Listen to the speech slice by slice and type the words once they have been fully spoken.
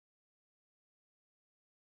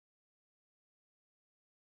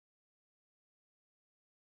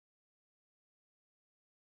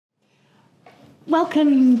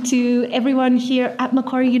Welcome to everyone here at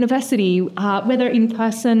Macquarie University, whether in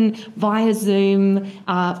person, via Zoom,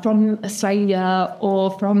 from Australia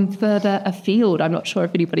or from further afield. I'm not sure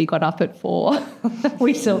if anybody got up at 4.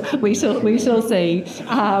 we shall see.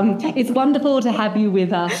 It's wonderful to have you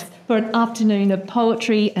with us for an afternoon of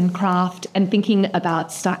poetry and craft and thinking about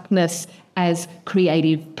Stuckness as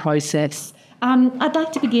creative process. I'd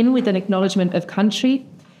like to begin with an acknowledgement of country.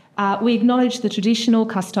 We acknowledge the traditional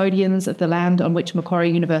custodians of the land on which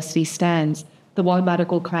Macquarie University stands, the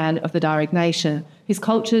Wallumattagal clan of the Darug Nation, whose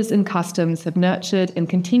cultures and customs have nurtured and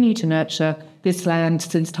continue to nurture this land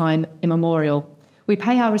since time immemorial. We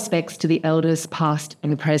pay our respects to the elders past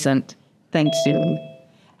and present. Thank you.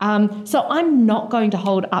 So I'm not going to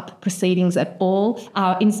hold up proceedings at all.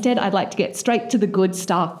 Instead, I'd like to get straight to the good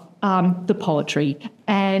stuff. The poetry.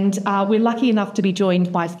 And we're lucky enough to be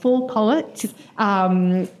joined by 4 poets.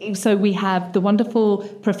 So we have the wonderful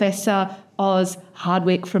Professor Oz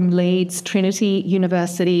Hardwick from Leeds Trinity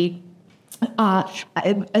University,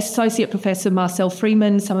 Associate Professor Marcelle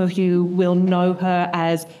Freiman. Some of you will know her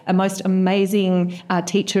as a most amazing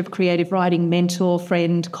teacher of creative writing, mentor,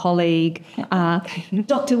 friend, colleague.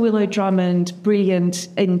 Dr. Willo Drummond, brilliant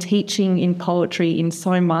in teaching, in poetry, in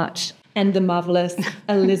so much. And the marvellous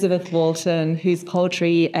Elizabeth Walton, whose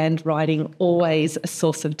poetry and writing always a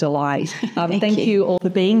source of delight. Thank you all for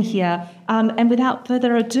being here. And without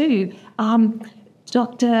further ado,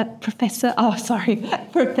 Professor Oz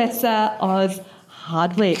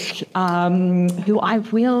Hardwick, who I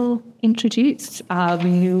will introduce, if I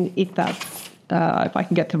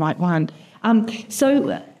can get the right one.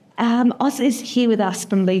 Oz is here with us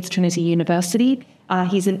from Leeds Trinity University.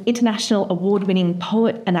 He's an international award-winning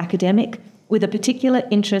poet and academic with a particular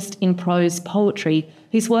interest in prose poetry,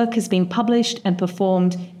 whose work has been published and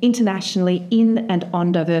performed internationally in and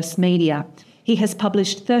on diverse media. He has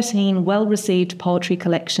published 13 well-received poetry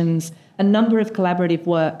collections, a number of collaborative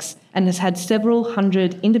works, and has had several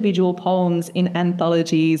hundred individual poems in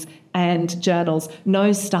anthologies and journals.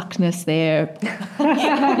 No stuckness there.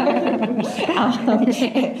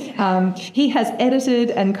 He has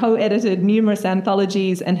edited and co-edited numerous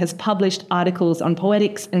anthologies and has published articles on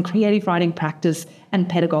poetics and creative writing practice and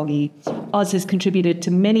pedagogy. Oz has contributed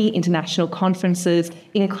to many international conferences,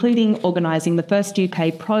 including organising the first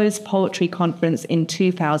UK Prose Poetry Conference in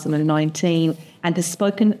 2019, and has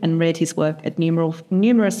spoken and read his work at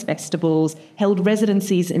numerous festivals, held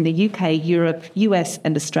residencies in the UK, Europe, US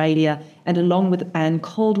and Australia, and along with Anne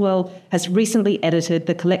Caldwell, has recently edited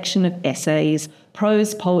the collection of essays,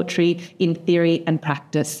 Prose Poetry in Theory and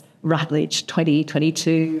Practice, Routledge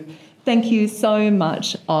 2022. Thank you so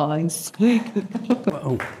much, Oz.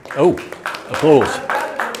 Applause.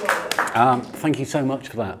 Thank you so much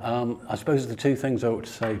for that. I suppose the 2 things I ought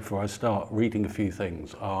to say before I start reading a few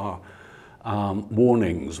things are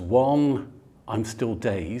warnings. One, I'm still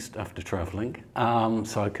dazed after travelling,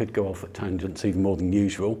 so I could go off at tangents even more than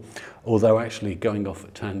usual, although actually going off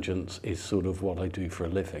at tangents is sort of what I do for a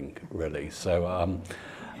living, really. So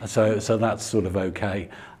that's sort of okay.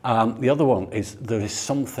 The other one is there is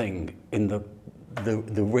something in the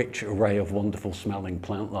rich array of wonderful smelling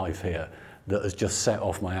plant life here that has just set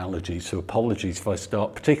off my allergies. So apologies if I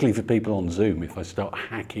start, particularly for people on Zoom, if I start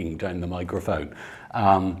hacking down the microphone.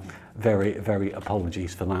 Very, very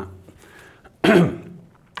apologies for that.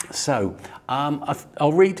 So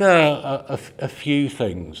I'll read a few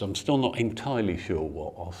things. I'm still not entirely sure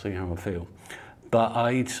what. I'll see how I feel. But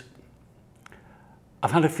I've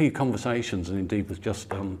had a few conversations, and indeed was just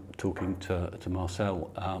talking to Marcelle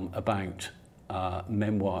about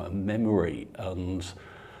memoir and memory and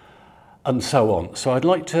so on. So I'd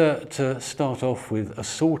like to start off with a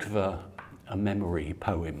sort of a memory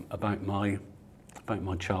poem about my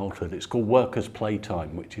childhood. It's called Workers'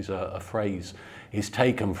 Playtime, which is a phrase is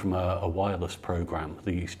taken from a wireless program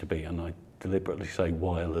there used to be, and I deliberately say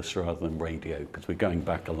wireless rather than radio because we're going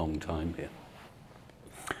back a long time here.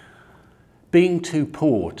 Being too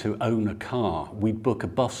poor to own a car, we'd book a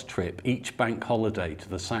bus trip each bank holiday to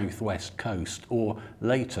the southwest coast or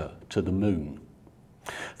later to the moon.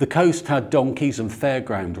 The coast had donkeys and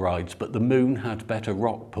fairground rides, but the moon had better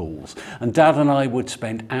rock pools, and Dad and I would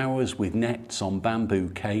spend hours with nets on bamboo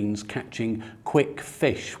canes catching quick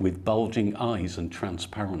fish with bulging eyes and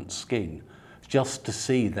transparent skin, just to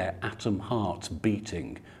see their atom hearts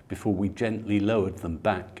beating before we gently lowered them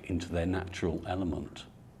back into their natural element.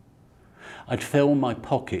 I'd fill my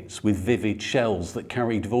pockets with vivid shells that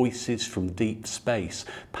carried voices from deep space,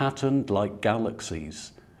 patterned like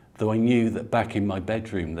galaxies, though I knew that back in my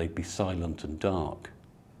bedroom they'd be silent and dark.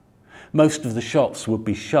 Most of the shops would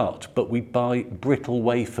be shut, but we'd buy brittle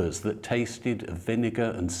wafers that tasted of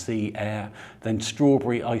vinegar and sea air, then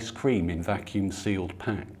strawberry ice cream in vacuum-sealed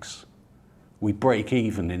packs. We'd break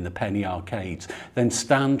even in the penny arcades, then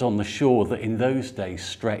stand on the shore that in those days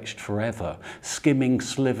stretched forever, skimming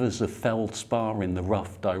slivers of feldspar in the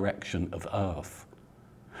rough direction of earth.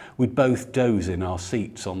 We'd both doze in our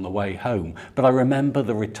seats on the way home, but I remember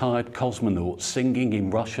the retired cosmonauts singing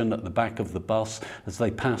in Russian at the back of the bus as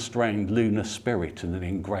they passed round lunar spirit in an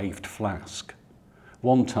engraved flask.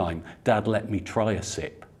 One time, Dad let me try a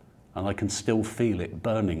sip, and I can still feel it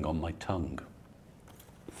burning on my tongue.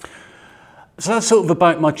 So that's sort of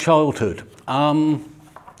about my childhood,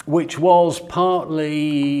 which was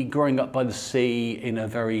partly growing up by the sea in a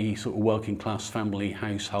very sort of working class family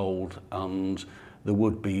household, and there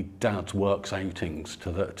would be Dad's works outings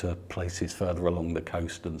to places further along the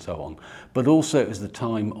coast and so on. But also it was the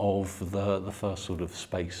time of the first sort of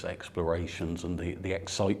space explorations and the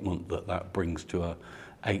excitement that brings to a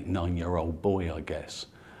 8-9-year-old boy, I guess.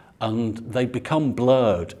 And they become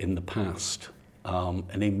blurred in the past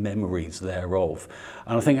and in memories thereof.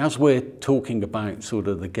 And I think as we're talking about sort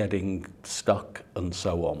of the getting stuck and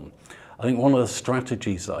so on, I think one of the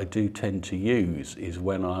strategies that I do tend to use is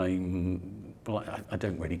when I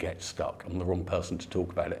don't really get stuck. I'm the wrong person to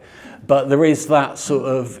talk about it. But there is that sort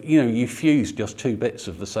of, you fuse just two bits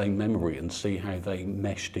of the same memory and see how they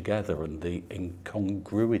mesh together, and the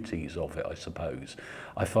incongruities of it, I suppose,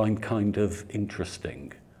 I find kind of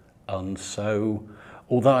interesting. And so,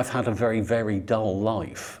 although I've had a very, very dull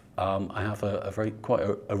life, I have quite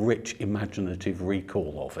a rich imaginative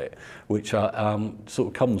recall of it, which sort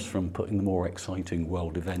of comes from putting the more exciting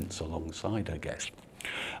world events alongside, I guess.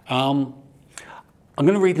 I'm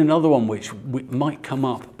going to read another one which might come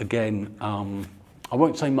up again. I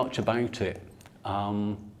won't say much about it,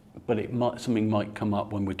 but something might come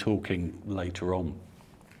up when we're talking later on.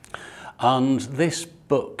 And this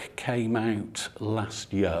book came out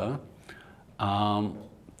last year.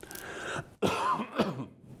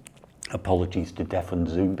 Apologies to deaf and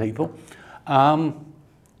Zoom people. So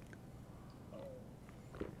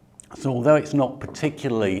although it's not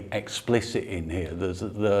particularly explicit in here, there's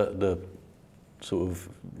the sort of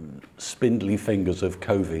spindly fingers of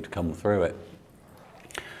COVID come through it.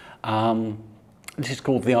 This is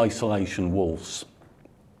called The Isolation Waltz.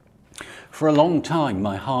 For a long time,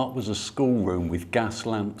 my heart was a schoolroom with gas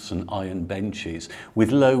lamps and iron benches,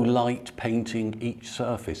 with low light painting each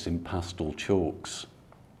surface in pastel chalks.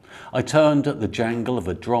 I turned at the jangle of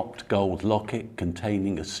a dropped gold locket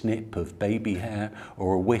containing a snip of baby hair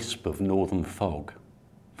or a wisp of northern fog.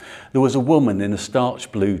 There was a woman in a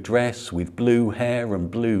starch blue dress with blue hair and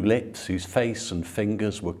blue lips, whose face and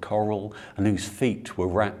fingers were coral and whose feet were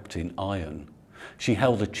wrapped in iron. She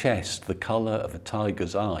held a chest the colour of a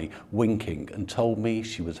tiger's eye, winking, and told me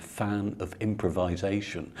she was a fan of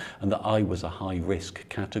improvisation and that I was a high-risk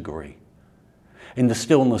category. In the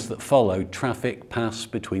stillness that followed, traffic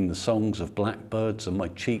passed between the songs of blackbirds and my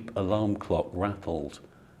cheap alarm clock rattled.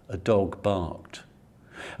 A dog barked.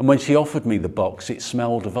 And when she offered me the box, it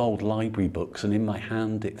smelled of old library books, and in my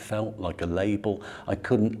hand it felt like a label I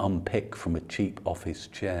couldn't unpick from a cheap office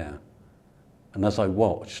chair. And as I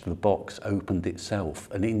watched, the box opened itself,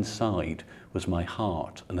 and inside was my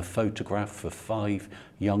heart and a photograph of 5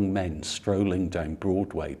 young men strolling down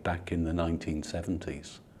Broadway back in the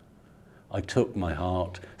 1970s. I took my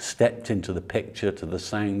heart, stepped into the picture to the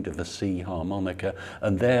sound of a sea harmonica,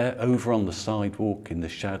 and there, over on the sidewalk in the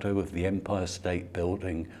shadow of the Empire State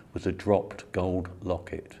Building, was a dropped gold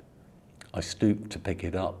locket. I stooped to pick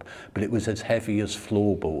it up, but it was as heavy as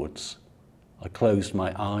floorboards. I closed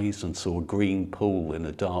my eyes and saw a green pool in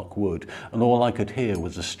a dark wood, and all I could hear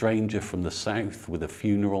was a stranger from the south with a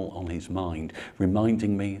funeral on his mind,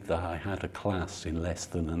 reminding me that I had a class in less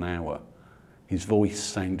than an hour. His voice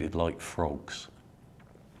sounded like frogs.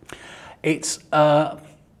 It's a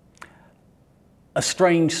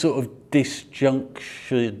strange sort of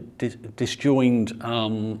disjoined,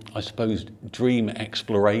 I suppose, dream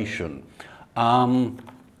exploration,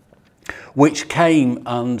 which came,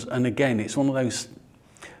 and again, it's one of those,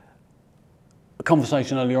 a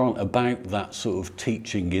conversation earlier on about that sort of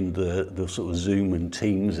teaching in the sort of Zoom and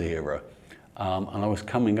Teams era, and I was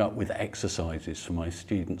coming up with exercises for my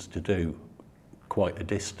students to do quite a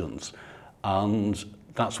distance, and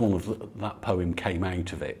that's that poem came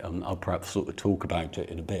out of it, and I'll perhaps sort of talk about it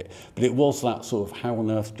in a bit. But it was that sort of, how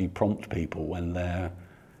on earth do you prompt people when they're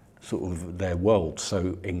sort of their world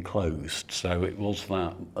so enclosed? So it was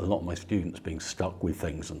that, a lot of my students being stuck with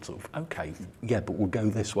things and sort of, okay, yeah, but we'll go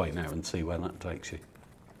this way now and see where that takes you.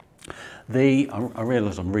 I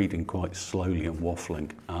realise I'm reading quite slowly and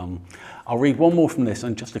waffling. I'll read one more from this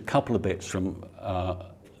and just a couple of bits from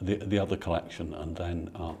the other collection, and then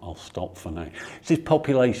I'll stop for now. This is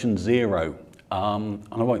Population Zero, and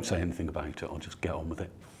I won't say anything about it, I'll just get on with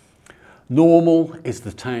it. Normal is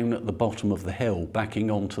the town at the bottom of the hill backing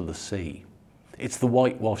onto the sea. It's the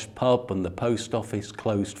whitewashed pub and the post office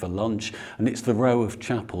closed for lunch, and it's the row of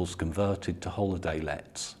chapels converted to holiday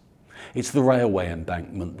lets. It's the railway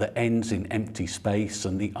embankment that ends in empty space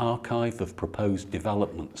and the archive of proposed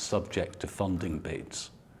developments subject to funding bids.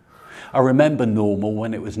 I remember Normal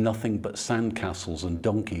when it was nothing but sandcastles and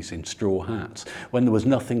donkeys in straw hats, when there was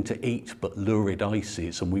nothing to eat but lurid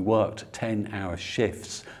ices and we worked 10-hour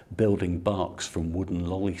shifts building barks from wooden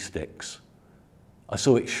lolly sticks. I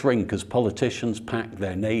saw it shrink as politicians packed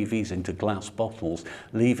their navies into glass bottles,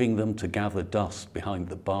 leaving them to gather dust behind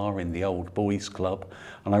the bar in the old boys' club,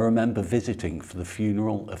 and I remember visiting for the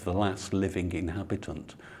funeral of the last living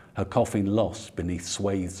inhabitant, her coffin lost beneath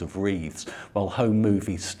swathes of wreaths, while home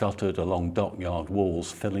movies stuttered along dockyard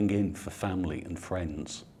walls, filling in for family and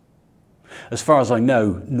friends. As far as I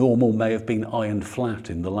know, Normal may have been ironed flat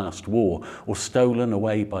in the last war or stolen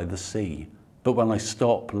away by the sea. But when I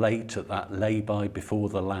stop late at that lay-by before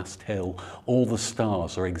the last hill, all the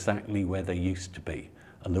stars are exactly where they used to be,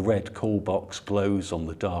 and the red call box glows on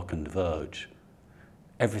the darkened verge.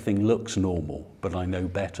 Everything looks normal, but I know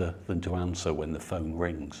better than to answer when the phone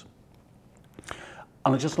rings.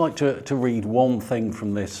 And I'd just like to read one thing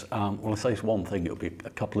from this. Well, I say it's one thing, it'll be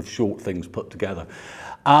a couple of short things put together.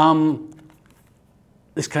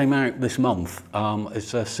 This came out this month.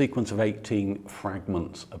 It's a sequence of 18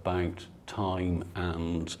 fragments about time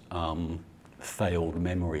and failed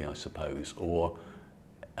memory, I suppose, or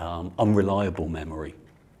unreliable memory.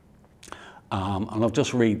 And I'll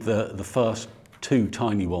just read the first two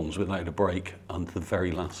tiny ones without a break and the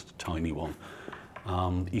very last tiny one.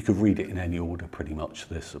 You could read it in any order pretty much,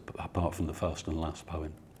 this, apart from the first and last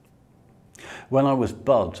poem. When I was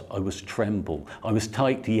bud, I was tremble. I was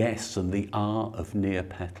tight yes and the R of near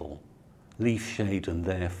petal. Leaf shade and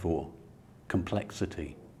therefore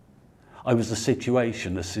complexity. I was a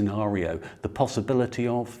situation, a scenario, the possibility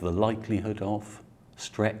of, the likelihood of,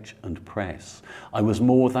 stretch and press. I was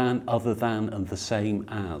more than, other than, and the same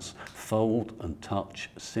as, fold and touch,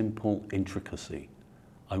 simple intricacy.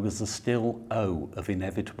 I was the still O of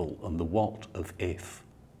inevitable and the what of if,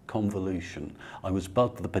 convolution. I was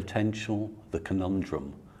Bud the potential, the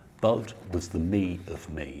conundrum. Bud was the me of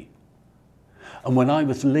me. And when I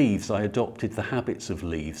was leaves, I adopted the habits of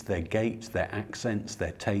leaves, their gait, their accents,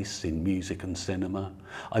 their tastes in music and cinema.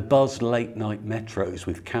 I buzzed late night metros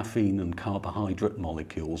with caffeine and carbohydrate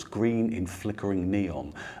molecules, green in flickering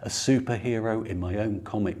neon, a superhero in my own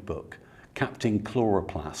comic book, Captain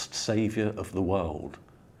Chloroplast, saviour of the world.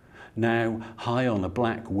 Now, high on a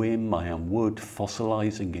black whim, I am wood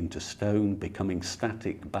fossilizing into stone, becoming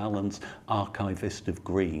static balance, archivist of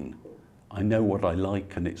green. I know what I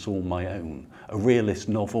like and it's all my own. A realist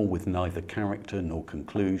novel with neither character nor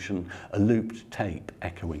conclusion, a looped tape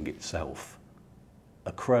echoing itself.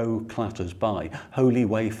 A crow clatters by, holy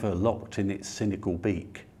wafer locked in its cynical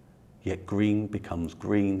beak. Yet green becomes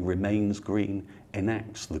green, remains green,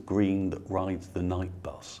 enacts the green that rides the night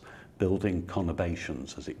bus, building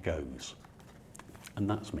conurbations as it goes. And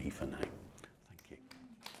that's me for now.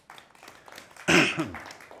 Thank you.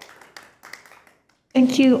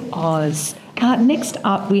 Thank you, Oz. Next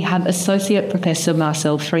up, we have Associate Professor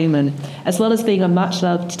Marcelle Freiman. As well as being a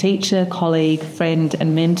much-loved teacher, colleague, friend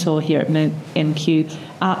and mentor here at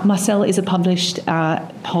MQ, Marcelle is a published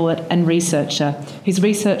poet and researcher whose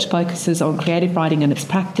research focuses on creative writing and its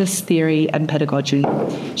practice, theory and pedagogy.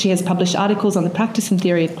 She has published articles on the practice and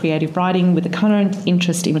theory of creative writing with a current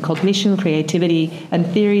interest in cognition, creativity and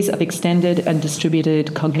theories of extended and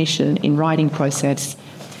distributed cognition in writing process.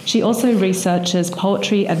 She also researches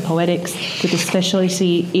poetry and poetics with a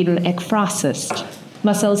specialty in ekphrasis.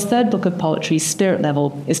 Marcelle's third book of poetry, Spirit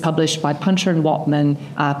Level, is published by Puncher and Watman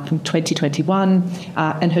from 2021,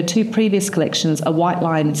 and her two previous collections are White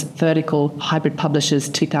Lines Vertical Hybrid Publishers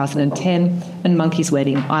 2010 and Monkey's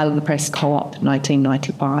Wedding, Isle of the Press Co-op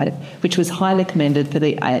 1995, which was highly commended for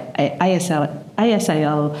the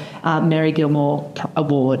ASAL Mary Gilmore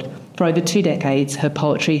Award. For over 2 decades, her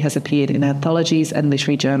poetry has appeared in anthologies and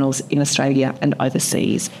literary journals in Australia and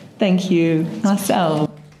overseas. Thank you,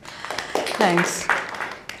 Marcelle. Thanks.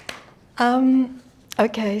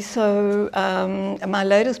 Okay, so my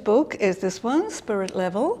latest book is this one, Spirit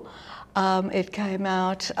Level. It came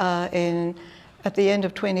out at the end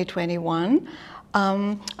of 2021.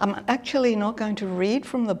 I'm actually not going to read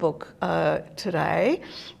from the book today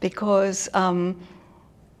because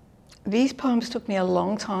these poems took me a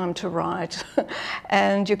long time to write,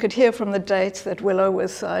 and you could hear from the dates that Willo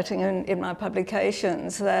was citing in my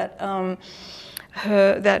publications that I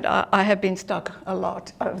have been stuck a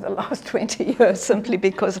lot over the last 20 years simply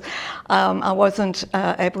because I wasn't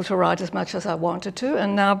able to write as much as I wanted to,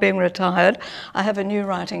 and now being retired, I have a new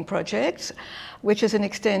writing project, which is an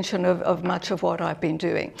extension of much of what I've been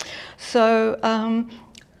doing. So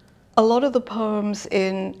a lot of the poems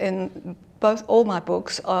in all my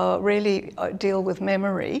books really deal with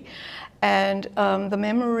memory, and the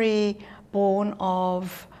memory born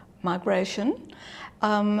of migration,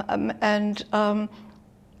 and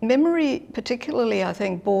memory particularly, I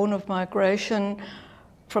think, born of migration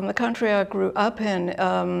from the country I grew up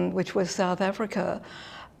in, which was South Africa,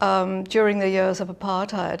 during the years of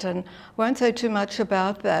apartheid. And I won't say too much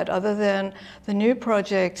about that, other than the new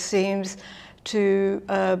project seems to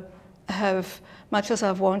have, much as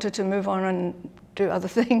I've wanted to move on and do other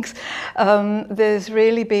things, there's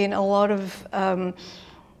really been a lot of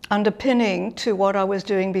underpinning to what I was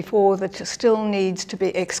doing before that still needs to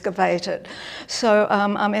be excavated. So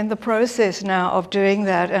I'm in the process now of doing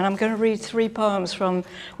that, and I'm going to read 3 poems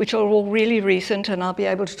which are all really recent, and I'll be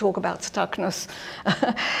able to talk about Stuckness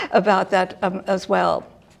about that as well.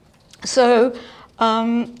 So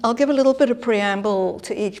I'll give a little bit of preamble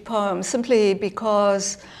to each poem, simply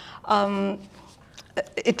because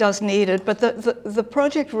it does need it, but the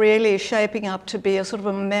project really is shaping up to be a sort of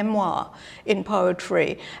a memoir in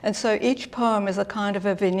poetry, and so each poem is a kind of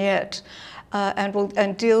a vignette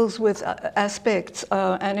and deals with aspects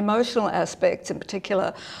and emotional aspects in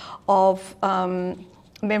particular of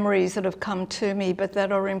memories that have come to me, but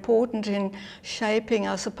that are important in shaping,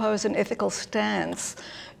 I suppose, an ethical stance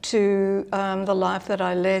to the life that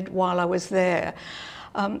I led while I was there.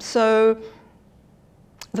 So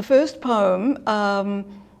the first poem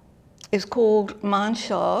is called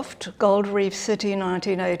Mineshaft, Gold Reef City,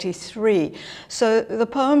 1983. So the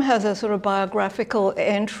poem has a sort of biographical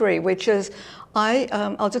entry, which is,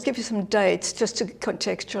 I'll just give you some dates just to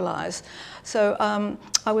contextualize. So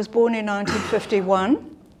I was born in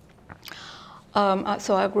 1951.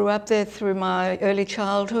 So I grew up there through my early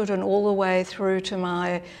childhood and all the way through to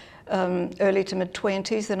my early to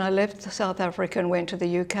mid-20s. Then I left South Africa and went to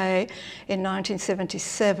the UK in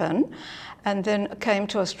 1977, and then came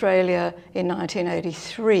to Australia in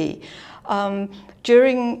 1983.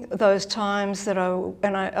 During those times that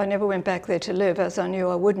I never went back there to live, as I knew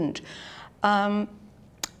I wouldn't. The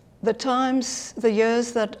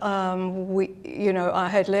years that I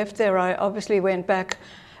had left there, I obviously went back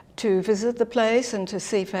to visit the place and to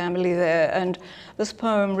see family there. And this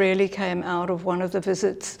poem really came out of one of the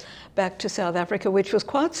visits back to South Africa, which was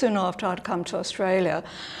quite soon after I'd come to Australia.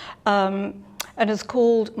 And it's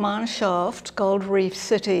called Mineshaft, Gold Reef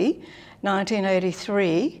City,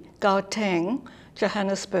 1983, Gauteng,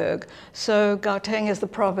 Johannesburg. So Gauteng is the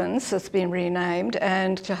province that's been renamed,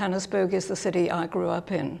 and Johannesburg is the city I grew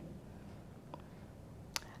up in.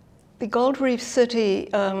 The Gold Reef City,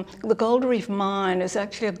 the Gold Reef mine is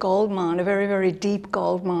actually a gold mine, a very, very deep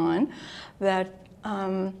gold mine that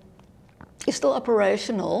is still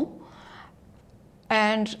operational.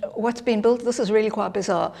 And what's been built, this is really quite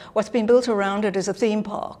bizarre, what's been built around it is a theme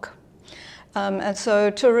park. And so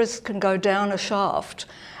tourists can go down a shaft,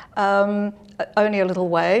 only a little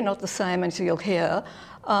way, not the same as you'll hear.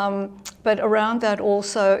 But around that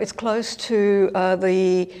also, it's close to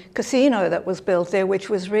the casino that was built there, which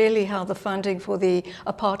was really how the funding for the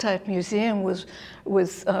Apartheid Museum was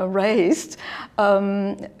raised,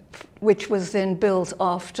 which was then built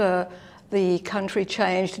after the country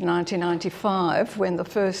changed in 1995, when the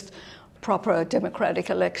first proper democratic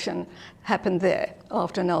election happened there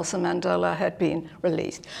after Nelson Mandela had been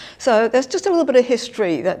released. So there's just a little bit of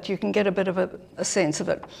history that you can get a bit of a sense of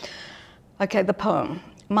it. Okay, the poem.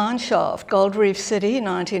 Mineshaft, Gold Reef City,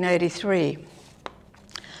 1983.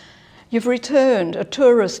 You've returned, a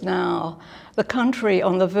tourist now, the country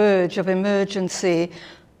on the verge of emergency,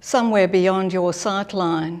 somewhere beyond your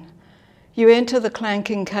sightline. You enter the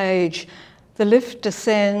clanking cage. The lift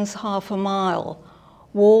descends half a mile.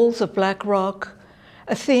 Walls of black rock,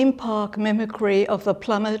 a theme park mimicry of the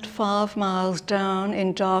plummet 5 miles down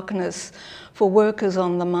in darkness for workers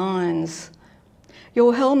on the mines.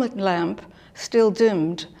 Your helmet lamp still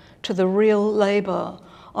dimmed to the real labour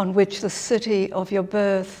on which the city of your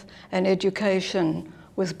birth and education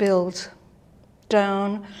was built.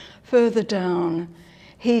 Down, further down,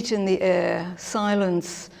 heat in the air,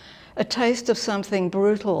 silence, a taste of something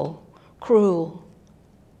brutal, cruel.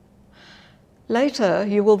 Later,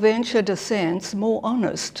 you will venture descents more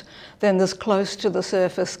honest than this close to the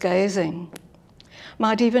surface gazing.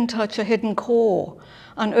 might even touch a hidden core,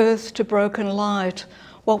 unearthed to broken light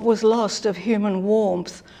what was lost of human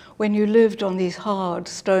warmth when you lived on these hard,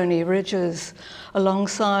 stony ridges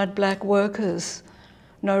alongside black workers.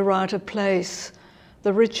 No right of place,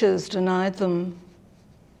 the riches denied them.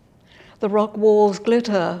 The rock walls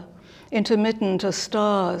glitter, intermittent as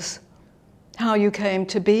stars. How you came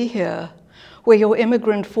to be here, where your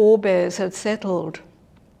immigrant forebears had settled.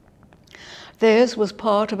 Theirs was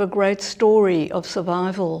part of a great story of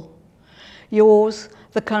survival. Yours,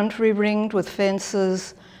 the country ringed with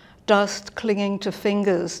fences, dust clinging to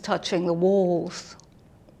fingers touching the walls.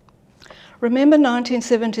 Remember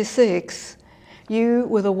 1976? You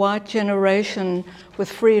were the white generation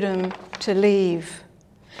with freedom to leave.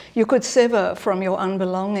 You could sever from your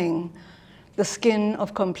unbelonging, the skin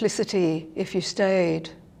of complicity if you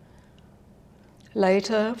stayed.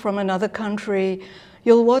 Later, from another country,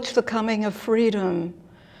 you'll watch the coming of freedom,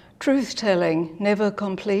 truth-telling never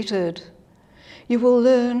completed. You will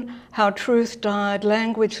learn how truth died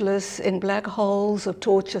languageless in black holes of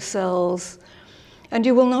torture cells, and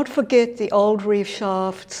you will not forget the old reef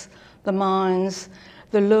shafts, the mines,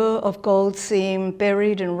 the lure of gold seam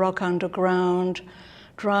buried in rock underground,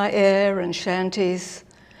 dry air and shanties,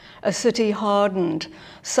 a city hardened,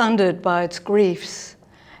 sundered by its griefs,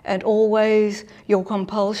 and always your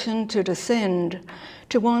compulsion to descend,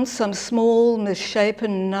 to want some small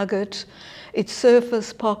misshapen nugget, its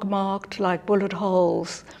surface pockmarked like bullet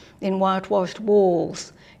holes in whitewashed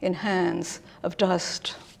walls, in hands of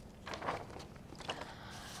dust.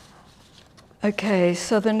 Okay,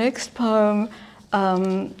 so the next poem,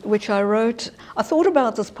 which I wrote, I thought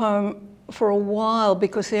about this poem for a while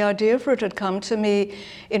because the idea for it had come to me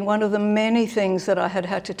in one of the many things that I had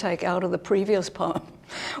had to take out of the previous poem.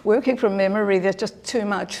 Working from memory, there's just too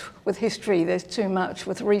much with history, there's too much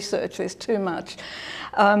with research, there's too much.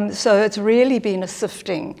 So it's really been a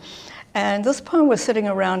sifting. And this poem was sitting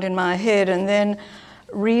around in my head, and then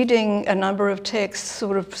reading a number of texts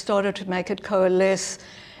sort of started to make it coalesce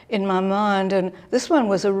in my mind. And this one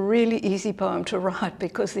was a really easy poem to write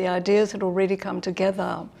because the ideas had already come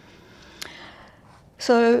together.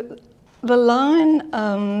 So the line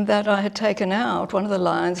that I had taken out, one of the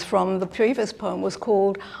lines from the previous poem, was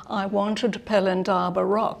called I Wanted Pelindaba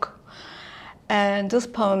Rock. And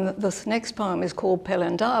this next poem is called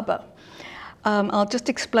Pelindaba. I'll just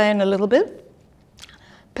explain a little bit.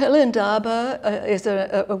 Pelindaba is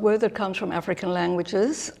a word that comes from African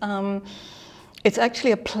languages. It's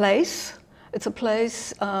actually a place. It's a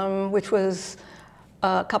place which was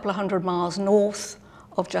a couple of hundred miles north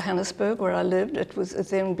of Johannesburg, where I lived. It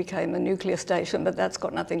then became a nuclear station, but that's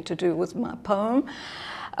got nothing to do with my poem.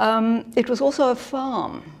 It was also a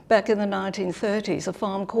farm back in the 1930s, a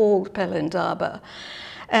farm called Pelindaba.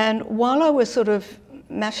 And while I was sort of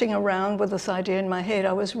mashing around with this idea in my head,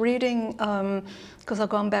 I was reading, because I've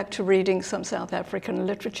gone back to reading some South African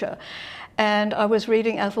literature, and I was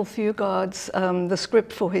reading Athol Fugard's, the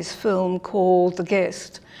script for his film called The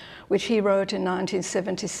Guest, which he wrote in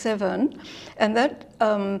 1977. And that,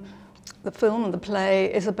 the film and the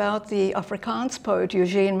play is about the Afrikaans poet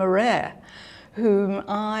Eugene Marais, whom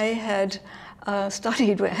I had had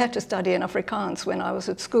to study in Afrikaans when I was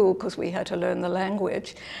at school because we had to learn the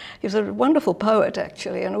language. He was a wonderful poet,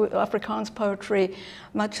 actually, and Afrikaans poetry,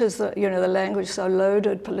 much as the language is so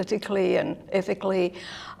loaded politically and ethically,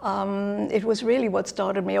 it was really what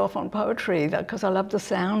started me off on poetry, because I loved the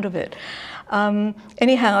sound of it.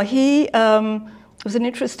 Anyhow, he was an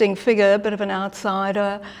interesting figure, a bit of an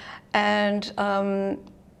outsider, and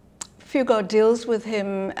Fugard deals with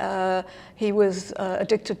him. He was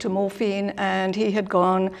addicted to morphine, and he had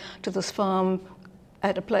gone to this farm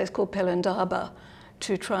at a place called Pelindaba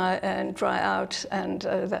to try and dry out, and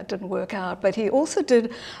that didn't work out. But he also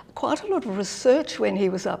did quite a lot of research when he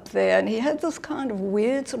was up there, and he had this kind of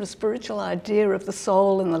weird sort of spiritual idea of the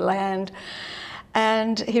soul and the land.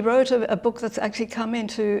 And he wrote a book that's actually come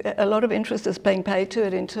into a lot of interest is being paid to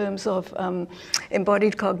it in terms of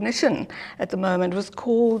embodied cognition at the moment. It was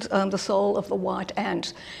called The Soul of the White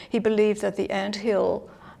Ant. He believed that the anthill,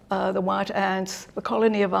 the white ants, the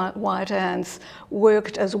colony of white ants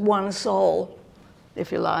worked as one soul,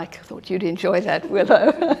 if you like. I thought you'd enjoy that,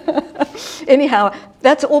 Willo. Anyhow,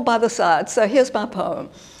 that's all by the side. So here's my poem.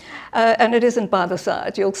 And it isn't by the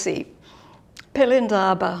side, you'll see.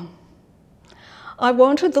 Pelindaba. I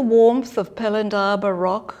wanted the warmth of Pelindaba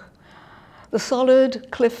rock, the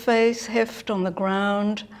solid cliff face heft on the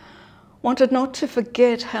ground, wanted not to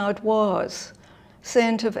forget how it was,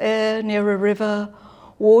 scent of air near a river,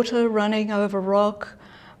 water running over rock,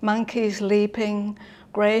 monkeys leaping,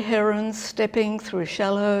 grey herons stepping through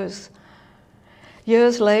shallows.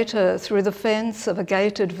 Years later, through the fence of a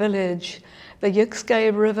gated village, the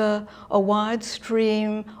Yixgay River, a wide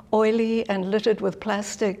stream, oily and littered with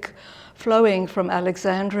plastic, flowing from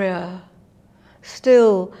Alexandria.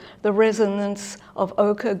 Still, the resonance of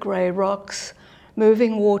ochre grey rocks,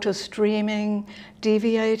 moving water streaming,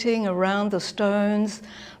 deviating around the stones,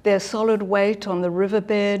 their solid weight on the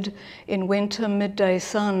riverbed in winter midday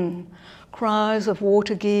sun, cries of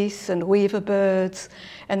water geese and weaver birds,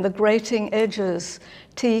 and the grating edges,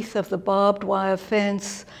 teeth of the barbed wire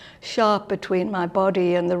fence, sharp between my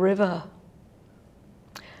body and the river.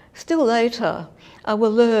 Still later, I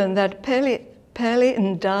will learn that Pele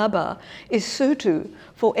Ndaba is Sotho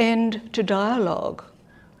for end to dialogue,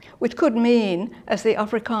 which could mean, as the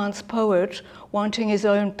Afrikaans poet wanting his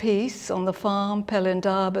own peace on the farm Pele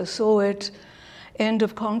Ndaba saw it, end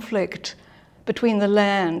of conflict between the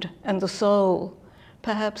land and the soul,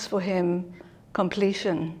 perhaps for him,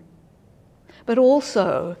 completion. But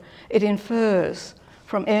also, it infers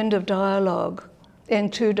from end of dialogue,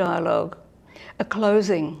 end to dialogue, a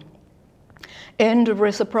closing, end of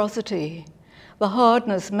reciprocity, the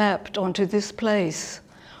hardness mapped onto this place,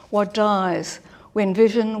 what dies when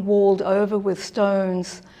vision walled over with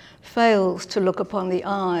stones fails to look upon the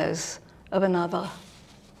eyes of another.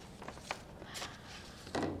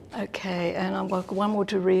 Okay, and I've got one more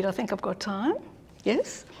to read. I think I've got time.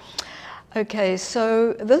 Yes? Okay,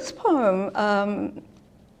 so this poem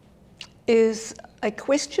is a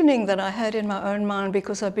questioning that I had in my own mind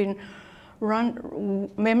because I've been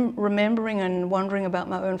remembering and wondering about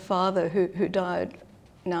my own father who died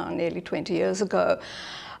now nearly 20 years ago.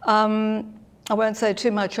 I won't say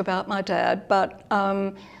too much about my dad, but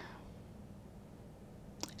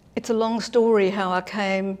it's a long story how I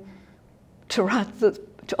came to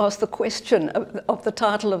ask the question of the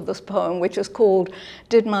title of this poem, which is called,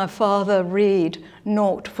 Did My Father Read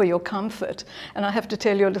Naught for Your Comfort? And I have to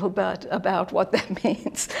tell you a little bit about what that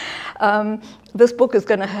means. This book is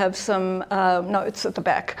going to have some notes at the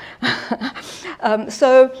back.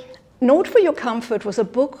 So Naught for Your Comfort was a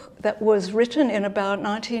book that was written in about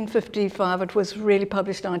 1955. It was really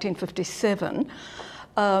published 1957.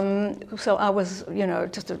 So I was,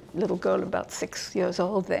 just a little girl, about 6 years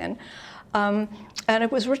old then. And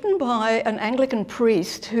it was written by an Anglican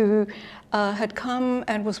priest who had come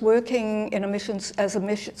and was working in as a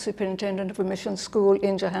mission superintendent of a mission school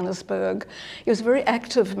in Johannesburg. He was a very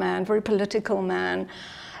active man, very political man,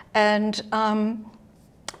 and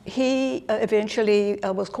he eventually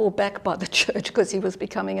was called back by the church because he was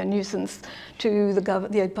becoming a nuisance to the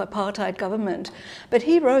apartheid government. But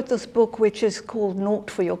he wrote this book which is called Naught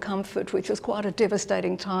for Your Comfort, which is quite a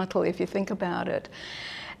devastating title if you think about it.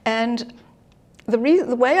 And the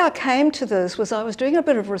way I came to this was I was doing a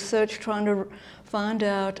bit of research trying to find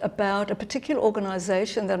out about a particular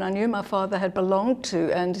organisation that I knew my father had belonged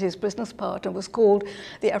to, and his business partner was called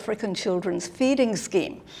the African Children's Feeding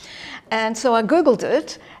Scheme. And so I Googled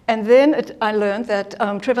it, and then I learned that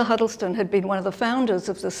Trevor Huddleston had been one of the founders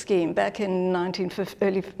of the scheme back in early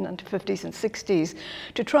 1950s and 60s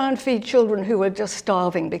to try and feed children who were just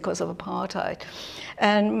starving because of apartheid.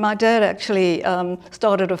 And my dad actually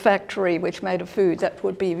started a factory which made a food that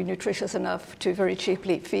would be nutritious enough to very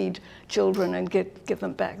cheaply feed children and give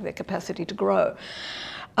them back their capacity to grow.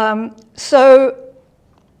 So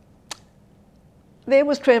there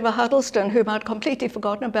was Trevor Huddleston, whom I'd completely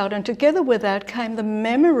forgotten about, and together with that came the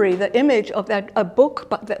memory, the image of the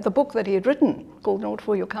book that he had written, called Naught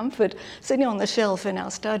for Your Comfort, sitting on the shelf in our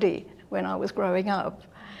study when I was growing up.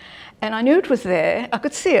 And I knew it was there, I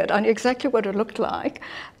could see it, I knew exactly what it looked like,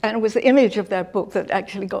 and it was the image of that book that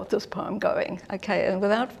actually got this poem going. Okay, and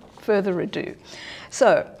without further ado.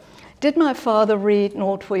 So, did my father read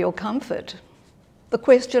Naught for Your Comfort? The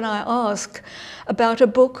question I ask about a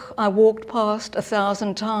book I walked past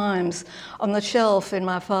 1,000 times on the shelf in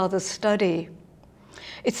my father's study.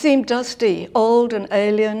 It seemed dusty, old and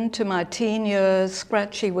alien to my teen years,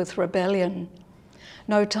 scratchy with rebellion.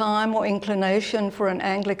 No time or inclination for an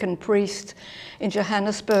Anglican priest in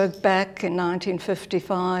Johannesburg back in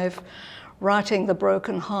 1955, writing the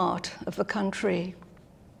broken heart of the country.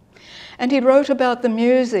 And he wrote about the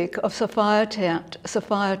music of Sophia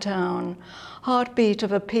Town, heartbeat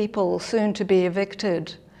of a people soon to be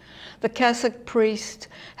evicted. The cassock priest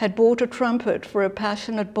had bought a trumpet for a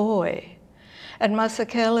passionate boy, and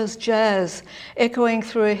Masekela's jazz echoing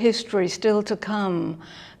through a history still to come,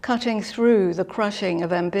 cutting through the crushing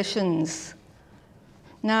of ambitions.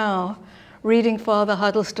 Now, reading Father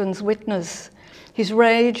Huddleston's witness, his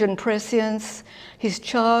rage and prescience, his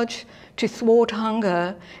charge to thwart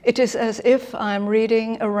hunger, it is as if I am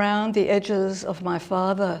reading around the edges of my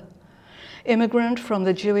father. Immigrant from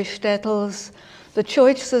the Jewish shtetls, The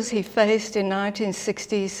choices he faced in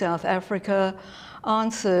 1960 South Africa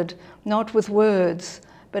answered not with words,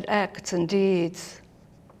 but acts and deeds.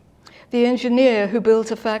 The engineer who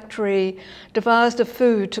built a factory devised a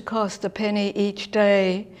food to cost a penny each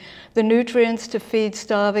day, the nutrients to feed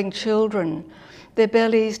starving children, their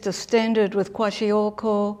bellies distended with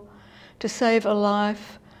kwashiorkor, to save a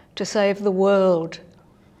life, to save the world.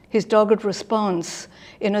 His dogged response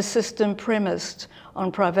in a system premised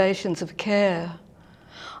on privations of care.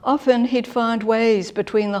 Often he'd find ways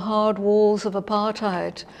between the hard walls of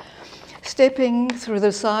apartheid, stepping through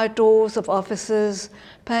the side doors of offices,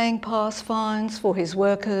 paying pass fines for his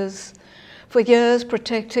workers, for years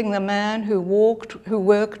protecting the man who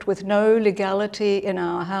worked with no legality in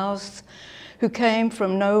our house, who came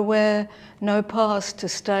from nowhere, no pass to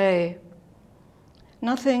stay.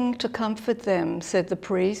 Nothing to comfort them, said the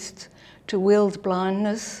priest, to willed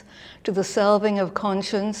blindness, to the salving of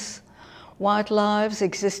conscience, white lives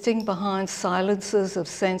existing behind silences of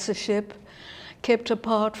censorship, kept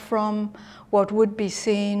apart from what would be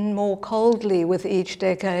seen more coldly with each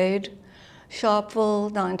decade. Sharpeville,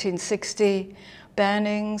 1960,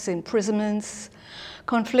 bannings, imprisonments,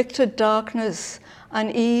 conflicted darkness,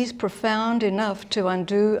 unease profound enough to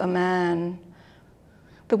undo a man.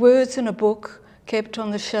 The words in a book kept on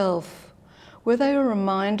the shelf, were they a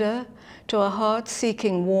reminder to a heart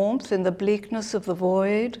seeking warmth in the bleakness of the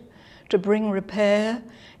void, to bring repair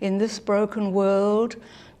in this broken world,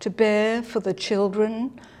 to bear for the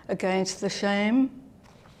children against the shame?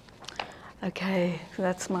 Okay,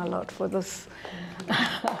 that's my lot for this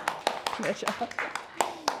pleasure.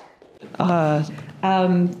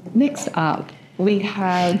 Next up, we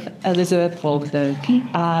have Elizabeth Walton,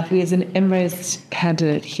 who is an Emrys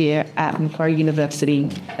candidate here at Macquarie University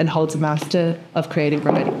and holds a Master of Creative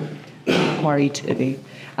Writing, Macquarie too.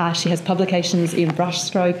 She has publications in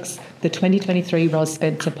Brushstrokes, the 2023 Ros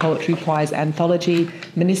Spencer Poetry Prize Anthology,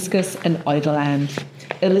 Meniscus and Overland.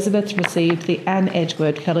 Elizabeth received the Anne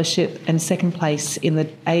Edgeworth Fellowship and second place in the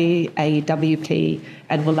AAWP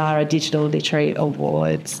and Willara Digital Literary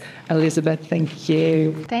Awards. Elizabeth, thank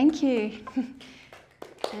you. Thank you.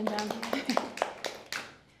 And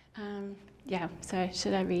yeah, so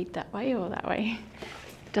should I read that way or that way?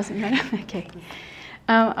 Doesn't matter. Okay.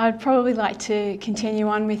 I'd probably like to continue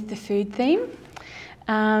on with the food theme.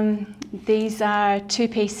 These are two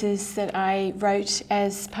pieces that I wrote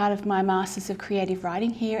as part of my Masters of Creative Writing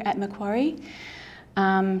here at Macquarie.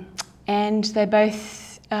 And they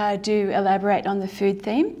both do elaborate on the food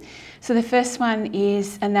theme. So the first one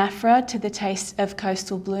is Anaphora to the Taste of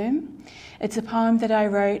Coastal Bloom. It's a poem that I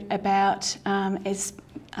wrote about as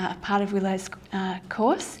part of Willo's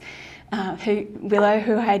course. Willo,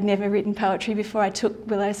 who I had never written poetry before I took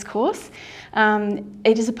Willo's course.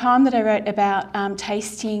 It is a poem that I wrote about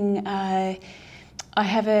tasting. I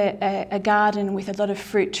have a garden with a lot of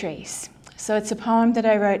fruit trees. So it's a poem that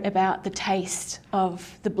I wrote about the taste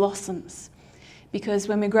of the blossoms. Because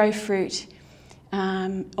when we grow fruit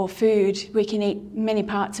or food, we can eat many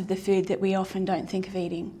parts of the food that we often don't think of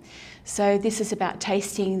eating. So this is about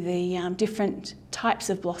tasting the different types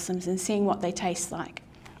of blossoms and seeing what they taste like.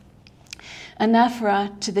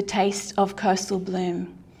 Anaphora to the taste of coastal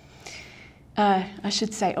bloom. I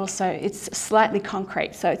should say also it's slightly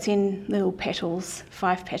concrete, so it's in little petals,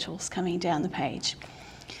 5 petals coming down the page.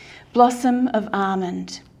 Blossom of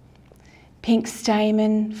almond, pink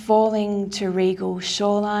stamen falling to regal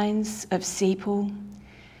shorelines of sepal.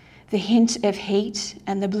 The hint of heat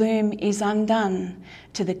and the bloom is undone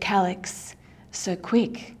to the calyx, so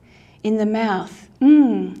quick. In the mouth,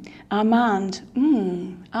 almond,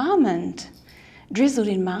 almond, drizzled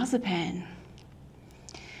in marzipan.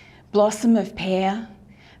 Blossom of pear,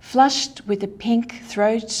 flushed with the pink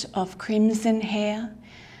throat of crimson hair.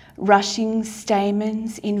 Rushing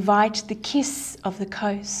stamens invite the kiss of the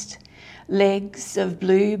coast. Legs of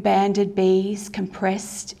blue-banded bees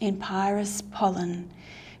compressed in pyrus pollen.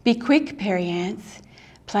 Be quick, perianth,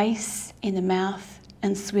 place in the mouth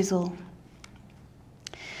and swizzle.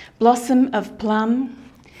 Blossom of plum,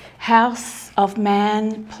 house of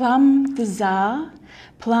man, plum the Tsar,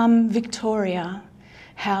 plum Victoria,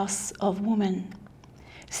 house of woman.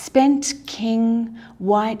 Spent king,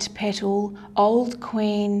 white petal, old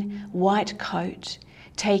queen, white coat,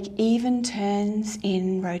 take even turns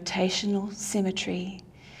in rotational symmetry.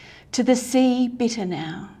 To the sea bitter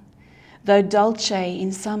now, though dolce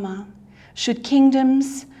in summer, should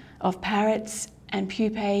kingdoms of parrots and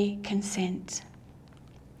pupae consent.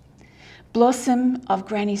 Blossom of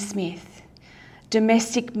Granny Smith,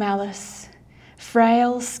 domestic malice,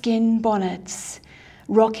 frail skin bonnets,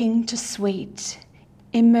 rocking to sweet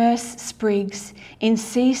Immerse sprigs in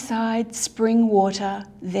seaside spring water,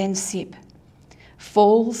 then sip.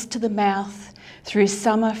 Falls to the mouth through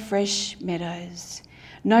summer fresh meadows.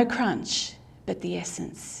 No crunch, but the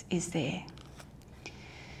essence is there.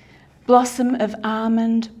 Blossom of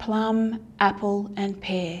almond, plum, apple and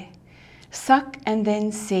pear. Suck and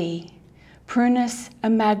then see. Prunus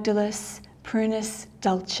amygdalus, Prunus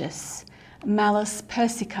dulcis, Malus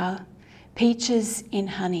persica, peaches in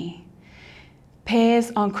honey.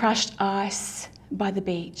 Pears on crushed ice by the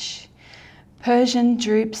beach. Persian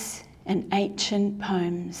droops and ancient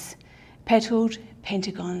poems. Petalled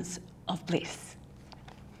pentagons of bliss.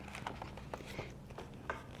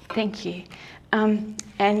 Thank you.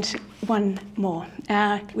 And one more,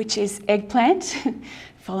 which is eggplant,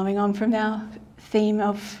 following on from our theme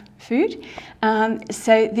of food.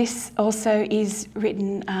 So this also is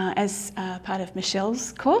written as part of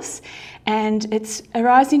Michelle's course, and it's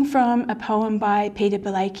arising from a poem by Peter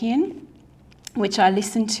Balakian, which I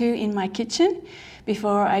listened to in my kitchen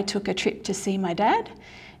before I took a trip to see my dad,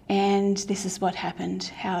 and this is what happened,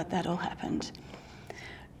 how that all happened.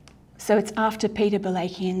 So it's after Peter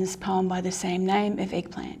Balakian's poem by the same name of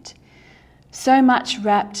eggplant. So much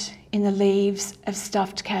wrapped in the leaves of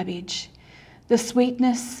stuffed cabbage, the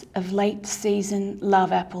sweetness of late season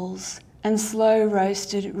love apples and slow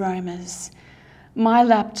roasted aromas. My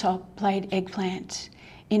laptop played eggplant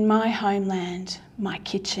in my homeland, my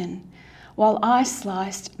kitchen, while I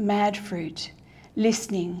sliced mad fruit,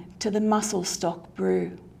 listening to the mussel stock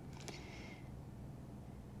brew.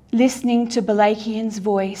 Listening to Balakian's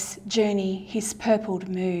voice journey his purpled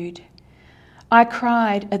mood. I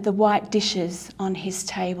cried at the white dishes on his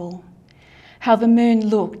table, how the moon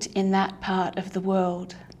looked in that part of the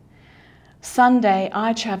world. Sunday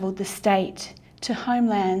I travelled the state to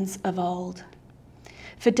homelands of old.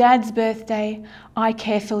 For Dad's birthday, I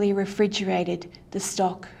carefully refrigerated the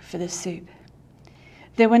stock for the soup.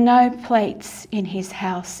 There were no plates in his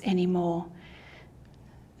house anymore.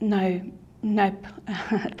 No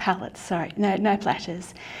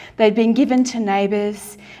platters. They'd been given to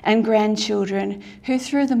neighbours and grandchildren who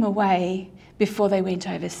threw them away before they went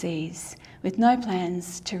overseas, with no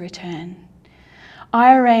plans to return.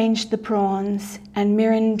 I arranged the prawns and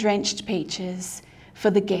mirin-drenched peaches for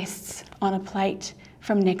the guests on a plate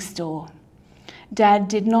from next door. Dad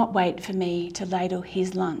did not wait for me to ladle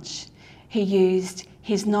his lunch. He used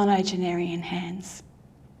his nonagenarian hands.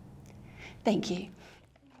 Thank you.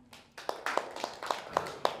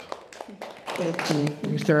 Thank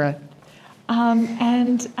you, Sarah.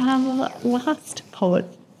 And our last poet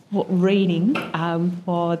reading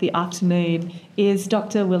for the afternoon is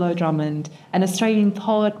Dr. Willo Drummond, an Australian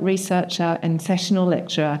poet, researcher and sessional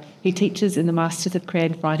lecturer who teaches in the Masters of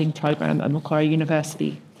Creative Writing program at Macquarie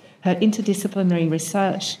University. Her interdisciplinary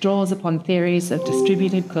research draws upon theories of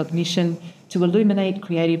distributed cognition to illuminate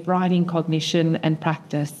creative writing, cognition and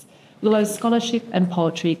practice. Willo's scholarship and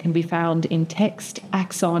poetry can be found in Text,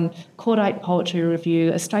 Axon, Cordite Poetry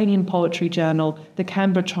Review, Australian Poetry Journal, the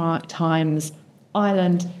Canberra Times,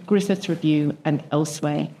 Ireland, Griffith Review and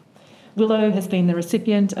elsewhere. Willo has been the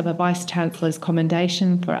recipient of a Vice-Chancellor's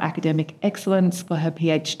Commendation for Academic Excellence for her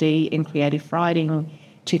PhD in Creative Writing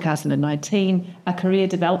 2019, a Career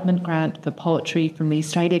Development Grant for Poetry from the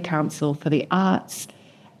Australia Council for the Arts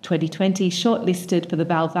 2020, shortlisted for the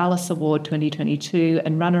Val Vallis Award 2022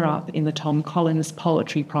 and runner-up in the Tom Collins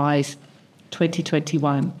Poetry Prize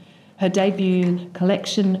 2021. Her debut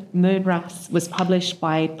collection, Moonras, was published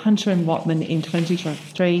by Puncher and Watman in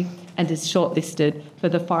 2023 and is shortlisted for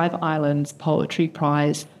the Five Islands Poetry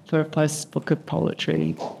Prize for a first book of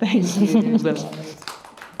poetry. Thank you.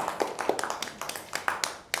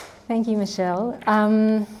 Thank you, Michelle.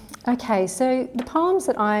 Okay, so the poems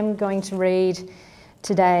that I'm going to read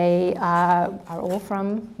today are all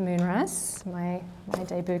from Moonras, my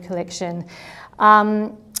debut collection.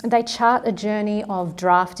 They chart a journey of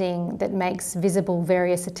drafting that makes visible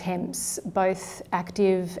various attempts, both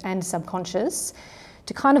active and subconscious,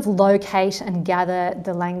 to kind of locate and gather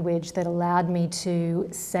the language that allowed me to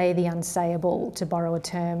say the unsayable, to borrow a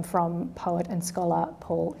term from poet and scholar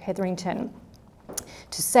Paul Hetherington,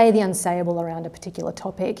 to say the unsayable around a particular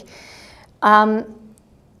topic.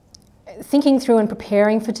 Thinking through and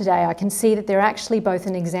preparing for today, I can see that they're actually both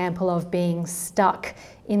an example of being stuck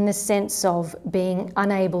in the sense of being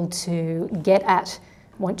unable to get at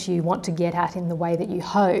what you want to get at in the way that you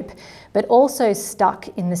hope, but also stuck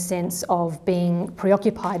in the sense of being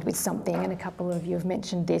preoccupied with something, and a couple of you have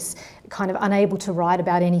mentioned this, kind of unable to write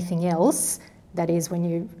about anything else, that is when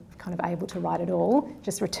you're kind of able to write at all,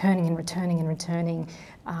 just returning and returning and returning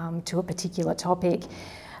to a particular topic.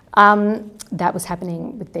 That was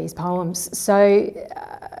happening with these poems. So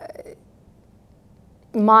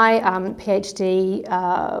my PhD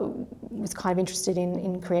was kind of interested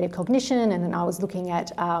in creative cognition, and then I was looking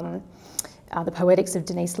at the poetics of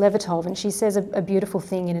Denise Levertov, and she says a beautiful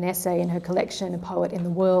thing in an essay in her collection, A Poet in the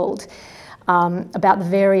World, about the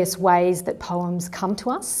various ways that poems come to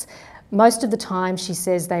us. Most of the time, she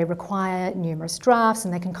says, they require numerous drafts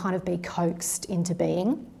and they can kind of be coaxed into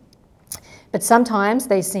being. But sometimes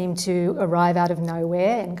they seem to arrive out of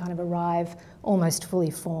nowhere and kind of arrive almost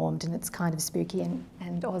fully formed, and it's kind of spooky,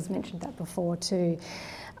 and Oz mentioned that before too.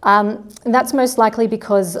 And that's most likely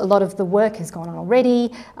because a lot of the work has gone on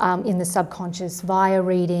already in the subconscious via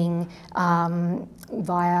reading,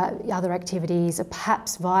 via other activities, or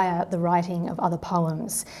perhaps via the writing of other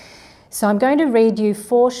poems. So I'm going to read you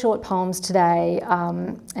 4 short poems today,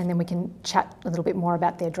 and then we can chat a little bit more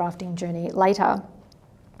about their drafting journey later.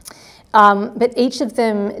 But each of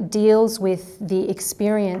them deals with the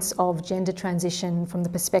experience of gender transition from the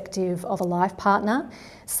perspective of a life partner,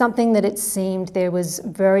 something that it seemed there was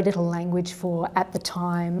very little language for at the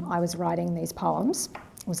time I was writing these poems.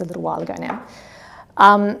 It was a little while ago now.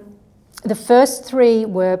 The first 3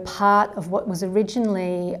 were part of what was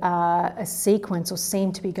originally a sequence, or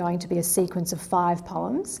seemed to be going to be a sequence of 5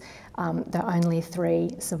 poems, though only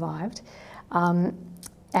 3 survived.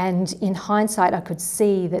 And in hindsight, I could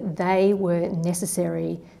see that they were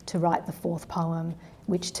necessary to write the 4th poem,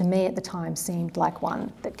 which to me at the time seemed like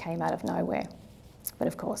one that came out of nowhere. But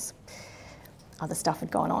of course, other stuff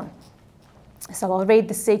had gone on. So I'll read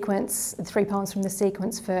the sequence, the 3 poems from the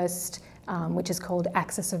sequence first, which is called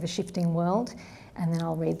Axis of a Shifting World, and then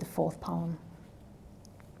I'll read the 4th poem.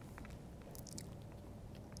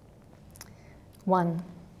 1.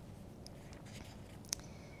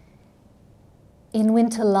 In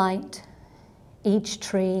winter light, each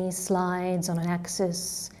tree slides on an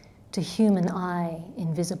axis to human eye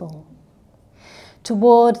invisible.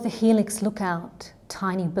 Toward the helix lookout,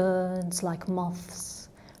 tiny birds like moths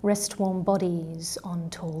rest warm bodies on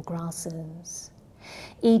tall grasses.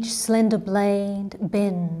 Each slender blade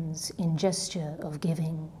bends in gesture of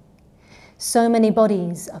giving. So many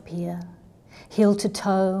bodies appear. Hill to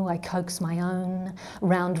toe, I coax my own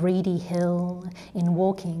round reedy hill in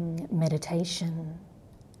walking meditation.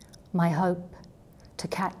 My hope to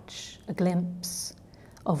catch a glimpse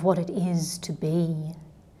of what it is to be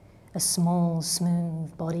a small,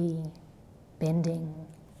 smooth body bending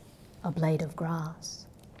a blade of grass.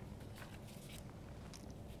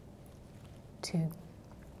 2.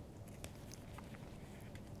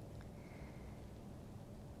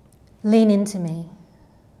 Lean into me.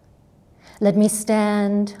 Let me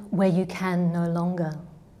stand where you can no longer.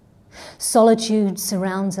 Solitude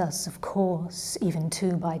surrounds us, of course, even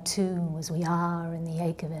 2 by 2, as we are in the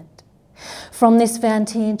ache of it. From this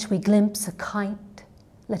vantage, we glimpse a kite.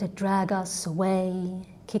 Let it drag us away,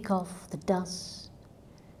 kick off the dust.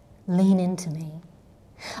 Lean into me.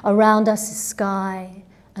 Around us is sky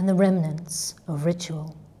and the remnants of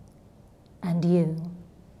ritual. And you,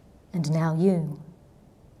 and now you,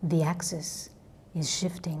 the axis is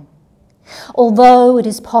shifting. Although it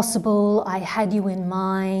is possible I had you in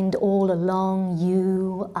mind all along,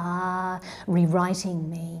 you are rewriting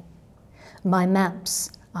me. My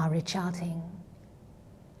maps are recharting.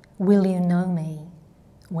 Will you know me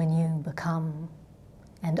when you become,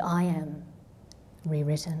 and I am,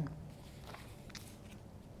 rewritten?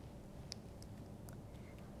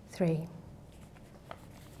 3.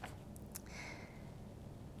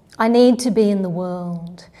 I need to be in the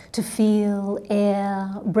world, to feel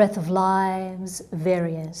air, breath of lives,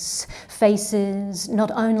 various faces,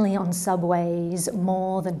 not only on subways,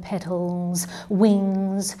 more than petals,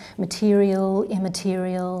 wings, material,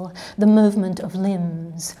 immaterial, the movement of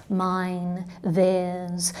limbs, mine,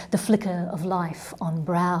 theirs, the flicker of life on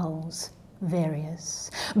brows,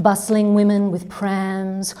 various, bustling women with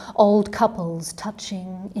prams, old couples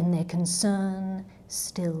touching in their concern,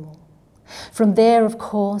 still. From there, of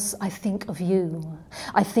course, I think of you.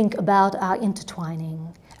 I think about our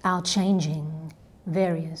intertwining, our changing,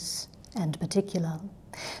 various and particular.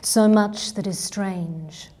 So much that is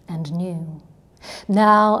strange and new.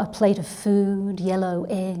 Now a plate of food, yellow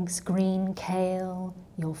eggs, green kale,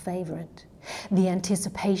 your favourite. The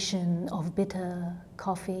anticipation of bitter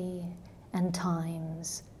coffee and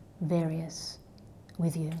times, various,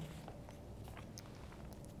 with you.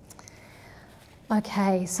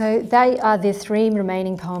 Okay, so they are the 3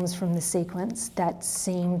 remaining poems from the sequence that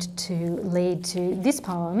seemed to lead to this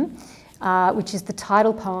poem, which is the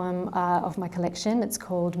title poem of my collection. It's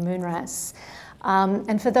called Moonras.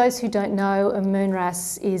 And for those who don't know, a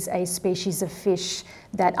moonwrasse is a species of fish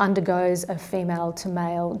that undergoes a female to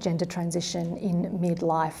male gender transition in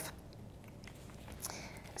midlife.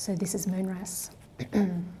 So this is moonwrasse.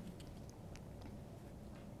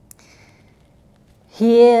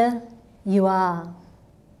 Here you are,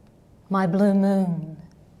 my blue moon,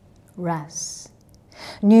 wrasse,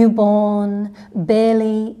 newborn,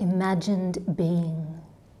 barely imagined being.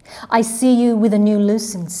 I see you with a new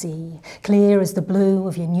lucency, clear as the blue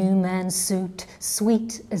of your new man's suit,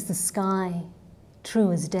 sweet as the sky,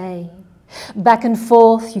 true as day. Back and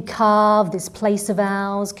forth you carve this place of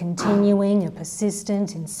ours, continuing a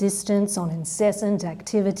persistent insistence on incessant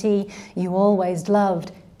activity you always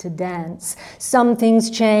loved to dance. Some things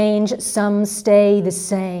change, some stay the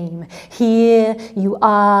same. Here you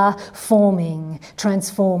are, forming,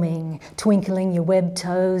 transforming, twinkling your webbed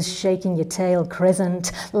toes, shaking your tail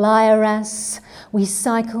crescent. Lyrass, we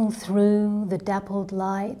cycle through the dappled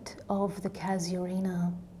light of the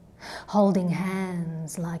casuarina, holding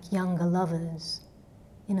hands like younger lovers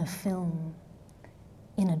in a film,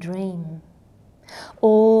 in a dream.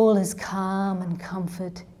 All is calm and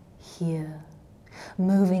comfort here,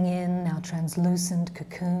 moving in our translucent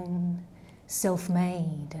cocoon,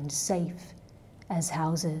 self-made and safe as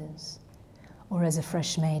houses, or as a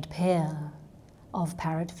fresh-made pair of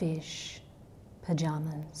parrotfish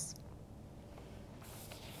pajamas.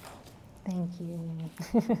 Thank you.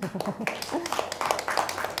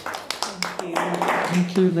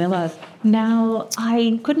 Thank you, Willo. Now,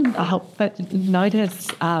 I couldn't help but notice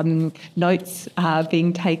notes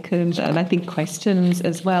being taken, and I think questions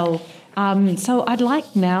as well. So I'd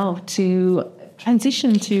like now to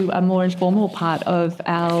transition to a more informal part of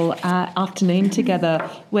our afternoon together,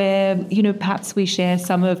 where, you know, perhaps we share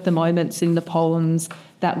some of the moments in the poems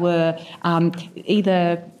that were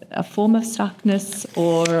either a form of stuckness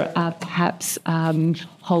or perhaps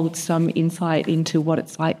hold some insight into what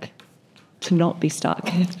it's like to not be stuck.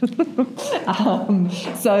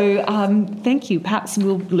 Thank you. Perhaps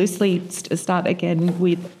we'll loosely start again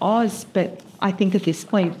with Oz, but I think at this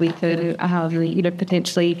point we could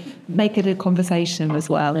potentially make it a conversation as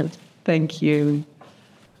well. Thank you.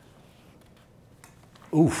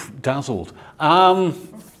 Oof, dazzled.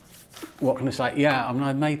 What can I say? Yeah, I mean,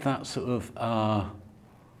 I made that sort of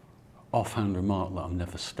offhand remark that I'm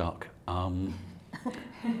never stuck,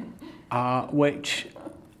 which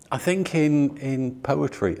I think in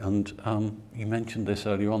poetry, and you mentioned this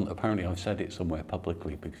earlier on, apparently I've said it somewhere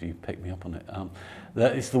publicly because you picked me up on it,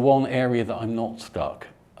 that it's the one area that I'm not stuck.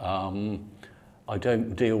 I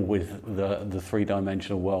don't deal with the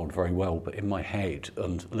three-dimensional world very well, but in my head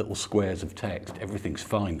and little squares of text, everything's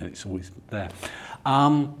fine and it's always there.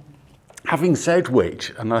 Having said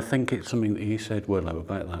which, and I think it's something that you said, Willo,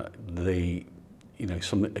 about that,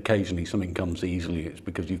 occasionally something comes easily, it's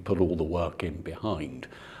because you've put all the work in behind.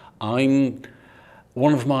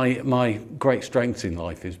 One of my great strengths in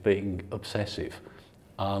life is being obsessive,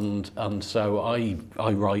 and so I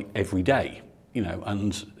write every day,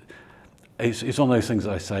 and it's one of those things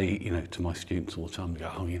that I say, to my students all the time. They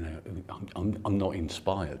go, I'm not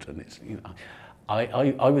inspired, and it's,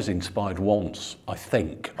 I was inspired once, I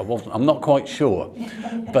think. I'm not quite sure,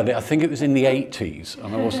 but I think it was in the 80s,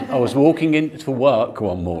 and I was walking into work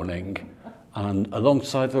one morning, and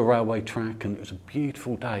alongside the railway track, and it was a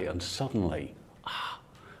beautiful day, and suddenly,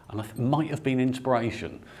 and it might have been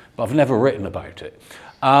inspiration, but I've never written about it.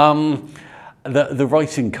 The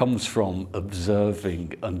writing comes from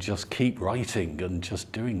observing and just keep writing and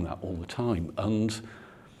just doing that all the time, and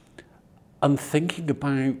thinking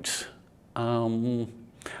about,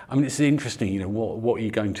 it's interesting, what are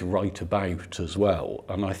you going to write about as well,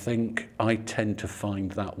 and I think I tend to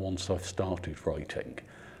find that once I've started writing.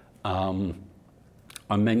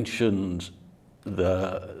 I mentioned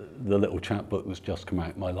the little chapbook that's just come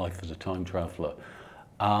out, My Life as a Time Traveller,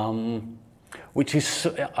 which is,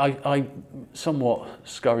 I somewhat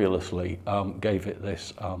scurrilously gave it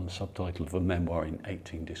this subtitle of a memoir in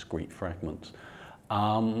 18 discrete fragments.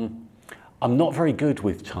 I'm not very good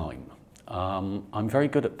with time. I'm very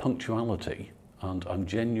good at punctuality, and I'm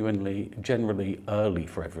generally early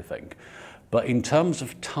for everything. But in terms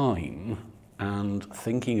of time and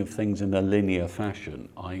thinking of things in a linear fashion,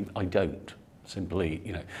 I don't.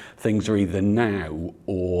 Simply, things are either now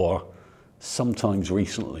or sometimes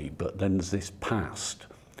recently, but then there's this past.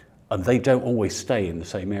 And they don't always stay in the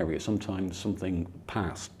same area. Sometimes something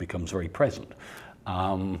past becomes very present.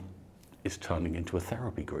 It's turning into a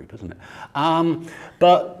therapy group, isn't it?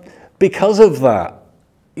 But because of that,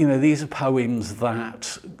 you know, these are poems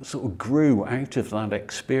that sort of grew out of that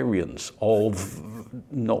experience of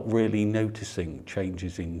not really noticing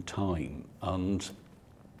changes in time, and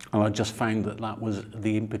I just found that that was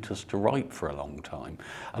the impetus to write for a long time.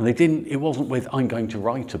 And it wasn't with, I'm going to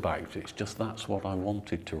write about it, it's just that's what I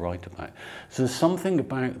wanted to write about. So there's something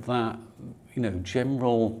about that, you know,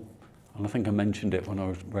 general, and I think I mentioned it when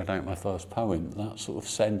I read out my first poem, that sort of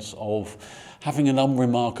sense of having an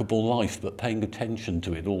unremarkable life but paying attention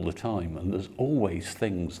to it all the time, and there's always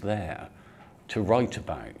things there to write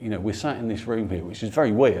about. You know, we're sat in this room here, which is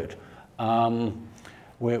very weird.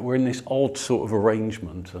 We're in this odd sort of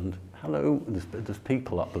arrangement, and hello, there's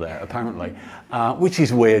people up there apparently, which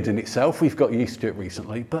is weird in itself. We've got used to it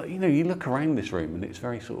recently, but you know, you look around this room and it's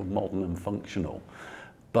very sort of modern and functional,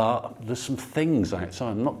 but there's some things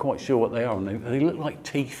outside, I'm not quite sure what they are, and they look like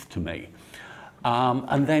teeth to me.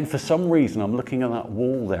 And then for some reason I'm looking at that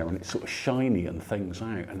wall there and it's sort of shiny and things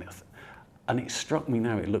out, and it struck me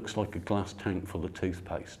now it looks like a glass tank full of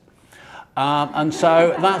toothpaste. And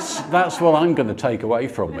so that's what I'm going to take away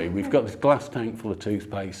from me. We've got this glass tank full of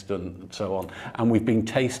toothpaste and so on, and we've been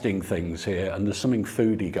tasting things here, and there's something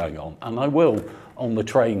foodie going on. And I will, on the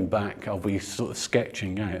train back, I'll be sort of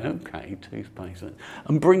sketching out, okay, toothpaste,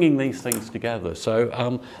 and bringing these things together.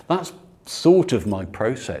 So that's sort of my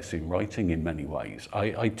process in writing in many ways.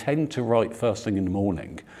 I tend to write first thing in the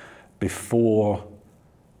morning before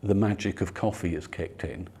the magic of coffee is kicked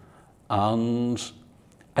in,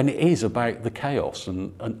 and it is about the chaos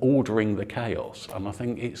and ordering the chaos. And I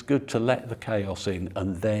think it's good to let the chaos in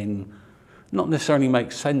and then not necessarily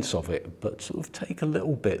make sense of it, but sort of take a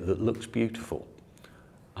little bit that looks beautiful.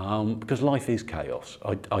 Because life is chaos.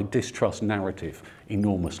 I distrust narrative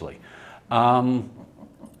enormously.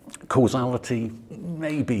 Causality,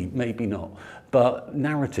 maybe not, but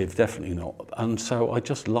narrative, definitely not. And so I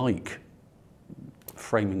just like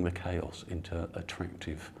framing the chaos into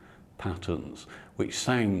attractive patterns, which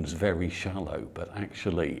sounds very shallow, but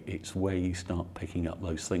actually it's where you start picking up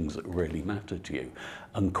those things that really matter to you,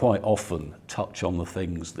 and quite often touch on the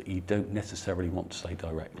things that you don't necessarily want to say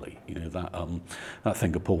directly. You know, that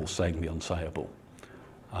thing of Paul saying the unsayable.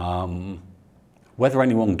 Whether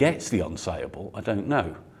anyone gets the unsayable, I don't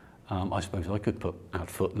know. I suppose I could add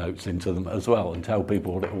footnotes into them as well and tell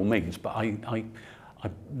people what it all means, but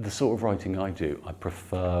the sort of writing I do, I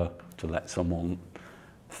prefer to let someone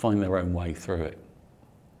find their own way through it,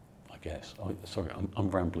 I guess. Sorry, I'm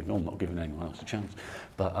rambling on, not giving anyone else a chance.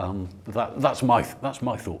 But that's my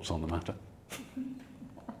thoughts on the matter.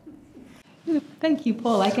 Thank you,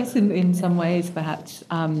 Paul. I guess in some ways, perhaps,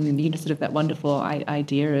 you know, sort of that wonderful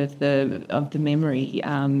idea of the memory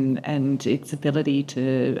and its ability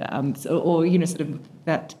to, or you know, sort of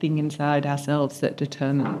that thing inside ourselves that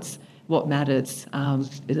determines what matters.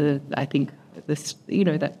 I think this, you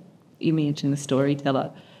know, that image in the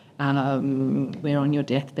storyteller, where on your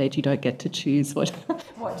deathbed you don't get to choose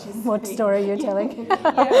what story you're telling.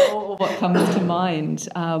 Yeah, or what comes to mind.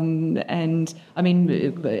 And I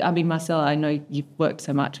mean, Marcelle, I know you've worked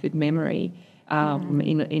so much with memory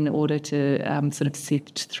in order to sort of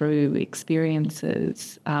sift through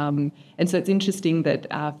experiences. And so it's interesting that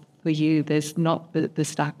for you, there's not the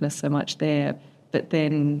stuckness so much there, but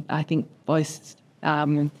then I think both.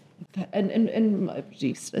 And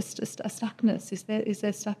just a stuckness. Is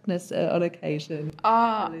there stuckness on occasion?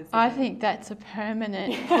 I think that's a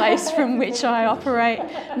permanent place from which I operate,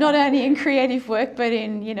 not only in creative work but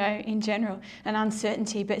in general, an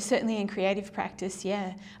uncertainty, but certainly in creative practice.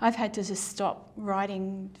 Yeah, I've had to just stop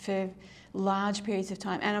writing for large periods of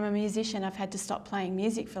time, and I'm a musician. I've had to stop playing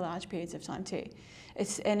music for large periods of time too.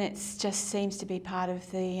 It's just seems to be part of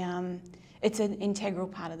the. It's an integral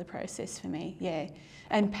part of the process for me. Yeah.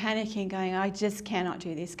 And panicking, going, I just cannot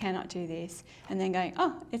do this, and then going,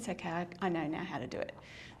 oh, it's okay, I know now how to do it.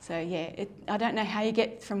 So yeah, I don't know how you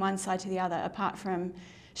get from one side to the other, apart from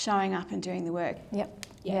showing up and doing the work. Yep.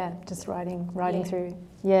 Yeah, just writing through.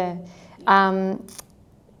 Yeah.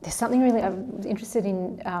 There's something really, I'm interested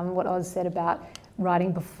in what Oz said about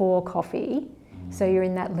writing before coffee. So you're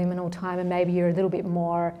in that liminal time, and maybe you're a little bit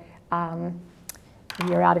more,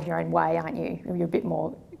 you're out of your own way, aren't you? You're a bit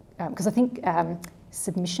more, because I think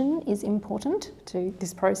submission is important to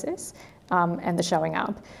this process, and the showing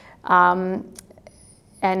up.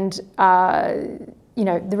 You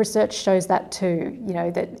know, the research shows that too, you know,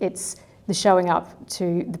 that it's the showing up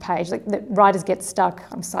to the page. Like, the writers get stuck,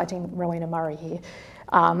 I'm citing Rowena Murray here,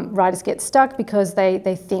 writers get stuck because they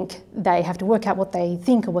think they have to work out what they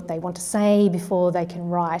think or what they want to say before they can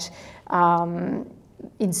write,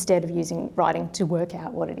 instead of using writing to work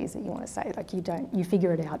out what it is that you want to say. Like, you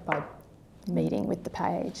figure it out by meeting with the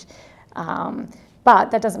page.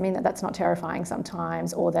 But that doesn't mean that that's not terrifying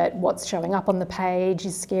sometimes, or that what's showing up on the page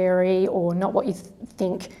is scary, or not what you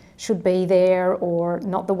think should be there, or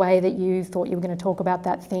not the way that you thought you were going to talk about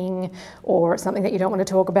that thing, or something that you don't want to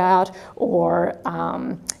talk about, or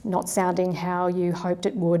not sounding how you hoped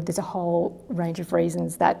it would. There's a whole range of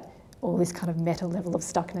reasons that all this kind of meta level of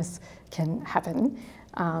stuckness can happen.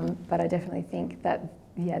 But I definitely think that,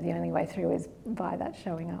 yeah, the only way through is by that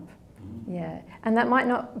showing up. Yeah, and that might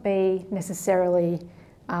not be necessarily,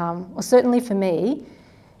 or certainly for me,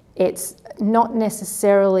 it's not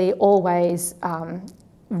necessarily always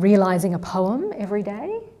realising a poem every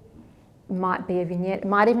day. It might be a vignette, it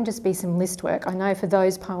might even just be some list work. I know for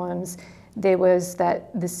those poems there was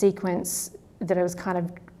the sequence that I was kind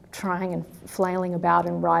of trying and flailing about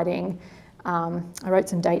and writing. I wrote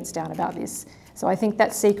some dates down about this. So I think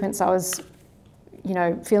that sequence I was, you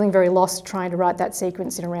know, feeling very lost trying to write that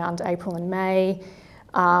sequence in around April and May.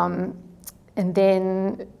 And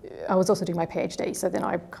then I was also doing my PhD, so then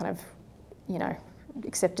I kind of, you know,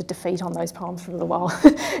 accepted defeat on those poems for a little while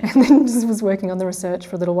and then just was working on the research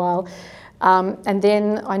for a little while. And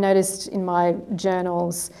then I noticed in my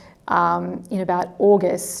journals in about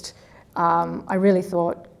August, I really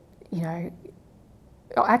thought, you know,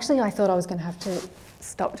 actually I thought I was going to have to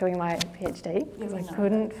stop doing my PhD because I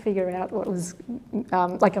couldn't figure out what was,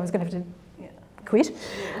 like I was going to have to quit.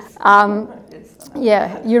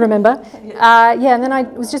 Yeah, you remember. Yeah, and then I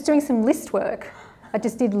was just doing some list work. I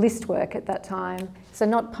just did list work at that time. So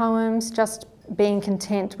not poems, just being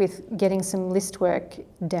content with getting some list work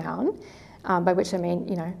down, by which I mean,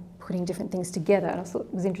 you know, putting different things together. And I thought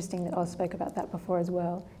it was interesting that Oz spoke about that before as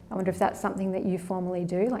well. I wonder if that's something that you formally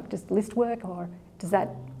do, like just list work, or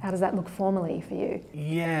how does that look formally for you?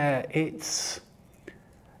 Yeah,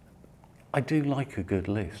 I do like a good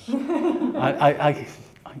list. I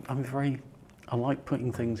like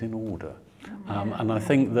putting things in order. And I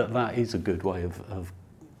think that is a good way of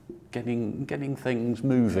getting things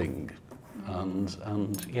moving,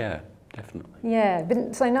 and yeah, definitely. Yeah,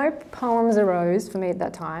 but so no poems arose for me at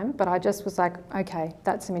that time, but I just was like, okay,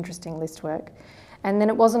 that's some interesting list work. And then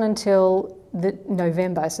it wasn't until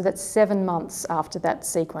November, so that's 7 months after that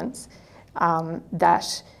sequence,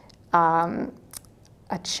 that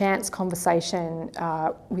a chance conversation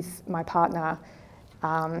with my partner,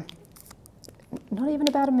 not even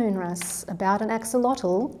about a moonras, about an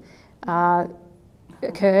axolotl,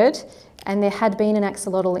 occurred, and there had been an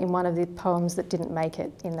axolotl in one of the poems that didn't make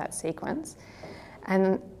it in that sequence.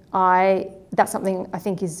 And that's something I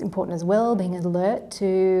think is important as well, being alert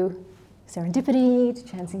to serendipity, to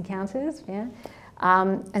chance encounters, yeah.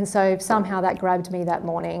 And so somehow that grabbed me that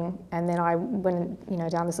morning, and then I went, you know,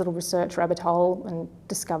 down this little research rabbit hole and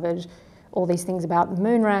discovered all these things about the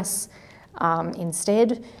moonras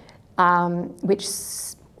instead.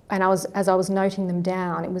 As I was noting them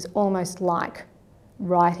down, it was almost like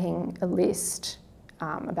writing a list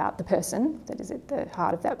about the person that is at the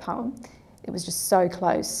heart of that poem. It was just so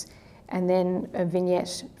close. And then a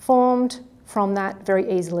vignette formed from that very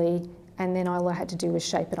easily, and then all I had to do was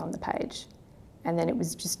shape it on the page. And then it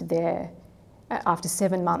was just there after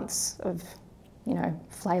 7 months of, you know,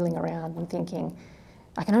 flailing around and thinking,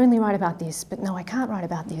 I can only write about this, but no, I can't write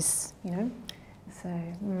about this, you know? So,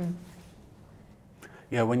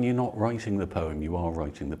 Yeah, when you're not writing the poem, you are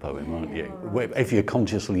writing the poem, aren't you? Right. If you're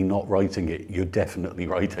consciously not writing it, you're definitely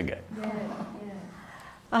writing it.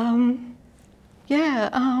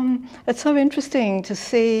 It's so interesting to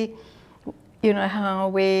see, you know, how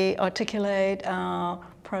we articulate our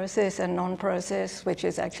process and non-process, which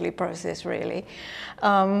is actually process really.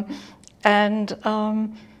 For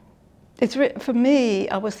me,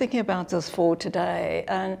 I was thinking about this for today,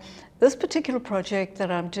 and this particular project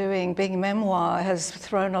that I'm doing, being memoir, has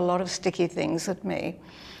thrown a lot of sticky things at me.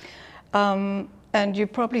 And you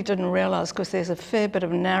probably didn't realize, because there's a fair bit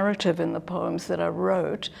of narrative in the poems that I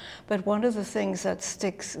wrote, but one of the things that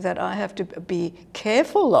sticks, that I have to be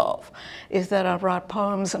careful of, is that I write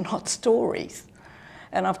poems and not stories.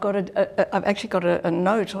 And I've actually got a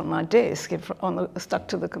note on my desk, stuck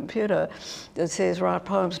to the computer, that says write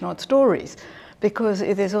poems, not stories, because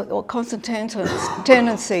there's a constant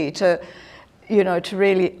tendency to, you know, to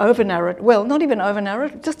really over-narrate, well, not even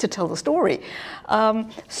over-narrate, just to tell the story. The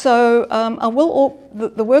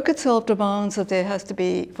work itself demands that there has to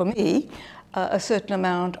be, for me, a certain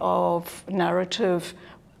amount of narrative,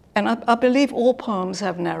 and I believe all poems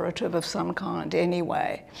have narrative of some kind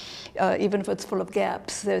anyway. Even if it's full of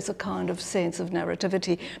gaps, there's a kind of sense of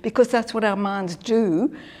narrativity, because that's what our minds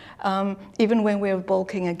do. Even when we're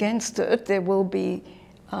balking against it, there will be,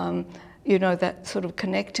 you know, that sort of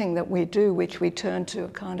connecting that we do, which we turn to a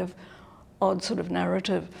kind of odd sort of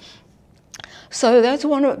narrative. So that's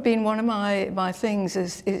been one of my things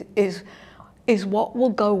is what will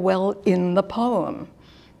go well in the poem,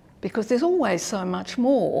 because there's always so much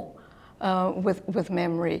more with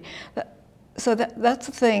memory. So that's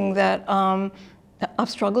the thing that I've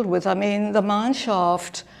struggled with. I mean, the mine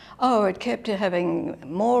shaft, it kept having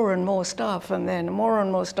more and more stuff, and then more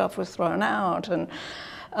and more stuff was thrown out, and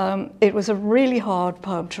it was a really hard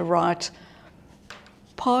poem to write.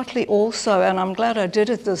 Partly also, and I'm glad I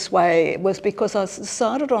did it this way, was because I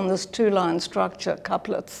started on this 2-line structure,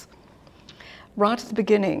 couplets, right at the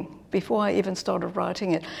beginning, before I even started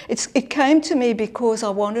writing it. It came to me because I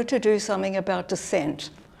wanted to do something about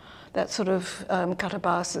descent, that sort of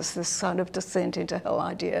katabasis, this kind of descent into hell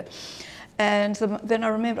idea. And then I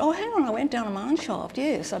remembered, oh, hang on, I went down a mine shaft.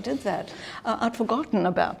 Yes, I did that. I'd forgotten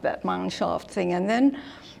about that mine shaft thing, and then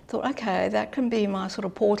thought, okay, that can be my sort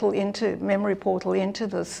of memory portal into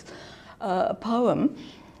this poem.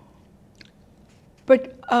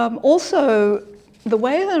 But also, the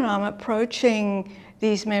way that I'm approaching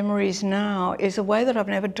these memories now is a way that I've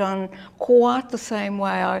never done quite the same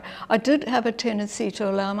way. I did have a tendency to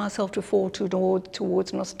allow myself to fall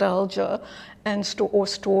towards nostalgia or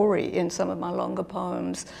story in some of my longer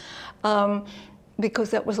poems, because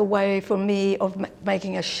that was a way for me of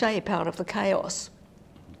making a shape out of the chaos.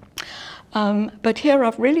 But here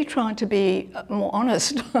I've really tried to be more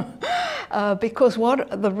honest, because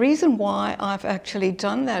the reason why I've actually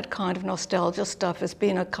done that kind of nostalgia stuff has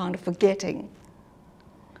been a kind of forgetting.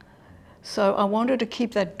 So I wanted to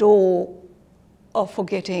keep that door of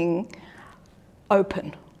forgetting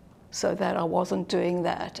open so that I wasn't doing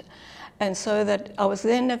that. And so that I was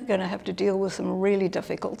then going to have to deal with some really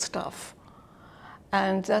difficult stuff.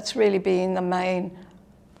 And that's really been the main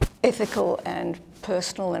ethical and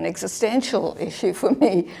personal and existential issue for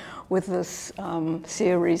me with this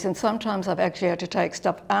series. And sometimes I've actually had to take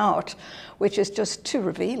stuff out, which is just too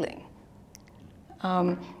revealing.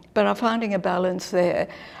 But I'm finding a balance there.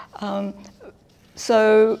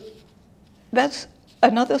 So that's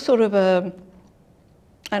another sort of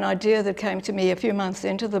an idea that came to me a few months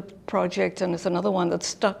into the project, and it's another one that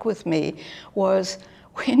stuck with me, was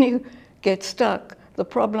when you get stuck, the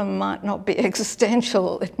problem might not be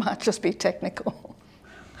existential, it might just be technical.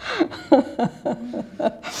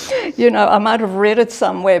 You know, I might have read it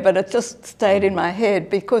somewhere, but it just stayed in my head,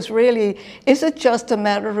 because really, is it just a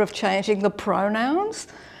matter of changing the pronouns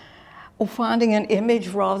or finding an image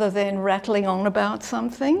rather than rattling on about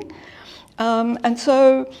something? And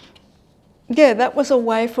so, yeah, that was a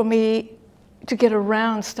way for me to get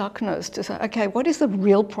around stuckness, to say, okay, what is the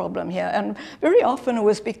real problem here? And very often it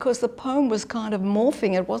was because the poem was kind of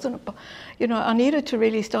morphing. It wasn't, you know, I needed to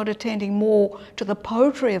really start attending more to the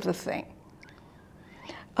poetry of the thing.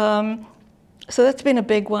 So that's been a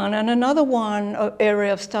big one. And another one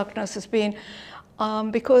area of stuckness has been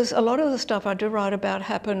because a lot of the stuff I do write about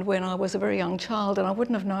happened when I was a very young child, and I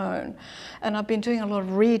wouldn't have known. And I've been doing a lot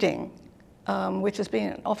of reading, which has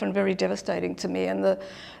been often very devastating to me, and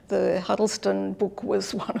the Huddleston book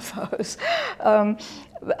was one of those.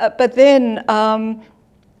 But then,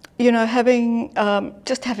 you know,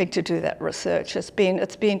 just having to do that research, it's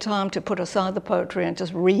been time to put aside the poetry and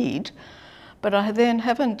just read. But I then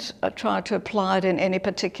haven't tried to apply it in any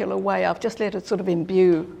particular way. I've just let it sort of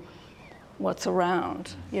imbue what's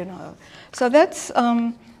around, you know. So that's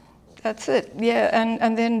it, yeah.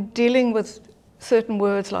 And then dealing with certain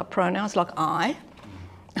words like pronouns, like I,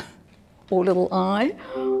 or little I,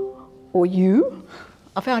 or you.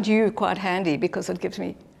 I found you quite handy because it gives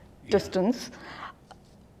me distance.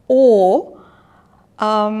 Or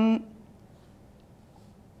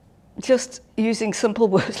just using simple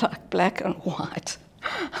words like black and white,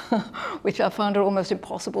 which I found it almost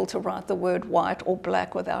impossible to write the word white or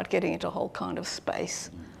black without getting into a whole kind of space,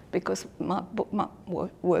 because my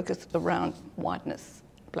work is around whiteness,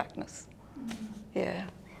 blackness. Yeah,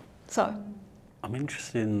 so. I'm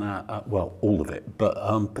interested in that, well, all of it, but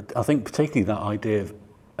I think particularly that idea of,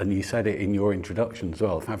 and you said it in your introduction as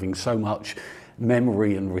well, of having so much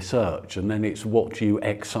memory and research, and then it's what you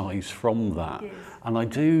excise from that. Yes. And I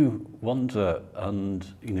do wonder, and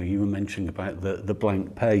you know, you were mentioning about the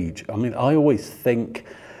blank page. I mean, I always think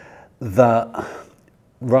that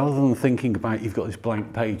rather than thinking about you've got this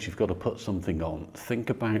blank page, you've got to put something on,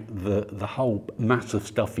 think about the whole mass of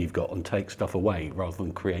stuff you've got and take stuff away rather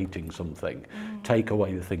than creating something. Take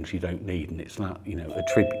away the things you don't need, and it's that, you know,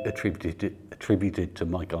 attributed to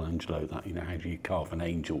Michelangelo, that, you know, how do you carve an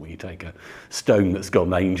angel? Where you take a stone that's got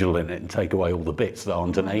an angel in it and take away all the bits that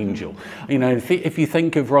aren't an angel. You know, if you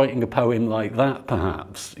think of writing a poem like that,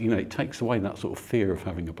 perhaps, you know, it takes away that sort of fear of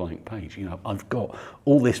having a blank page. You know, I've got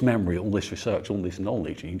all this memory, all this research, all this knowledge,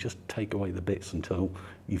 image, and you just take away the bits until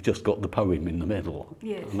you've just got the poem in the middle.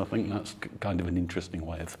 Yes. And I think that's kind of an interesting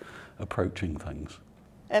way of approaching things.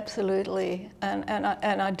 Absolutely, and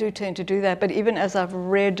I do tend to do that, but even as I've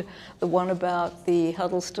read the one about the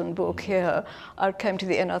Huddleston book here, I came to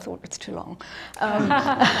the end, I thought it's too long.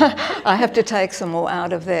 I have to take some more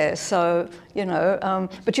out of there, so, you know,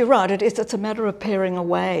 but you're right, it's a matter of paring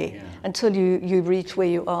away until you reach where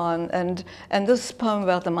you are, and this poem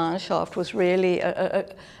about the mineshaft was really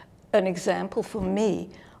an example for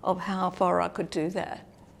me of how far I could do that.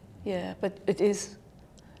 Yeah, but it is,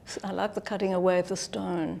 I like the cutting away of the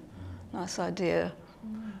stone. Nice idea.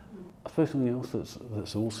 I suppose something else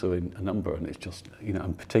that's also in a number, and it's just, you know,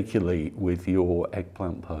 and particularly with your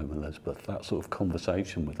eggplant poem, Elizabeth, that sort of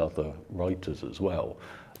conversation with other writers as well.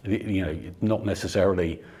 You know, not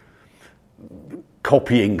necessarily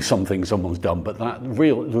copying something someone's done, but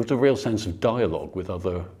there's a real sense of dialogue with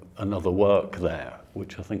another work there,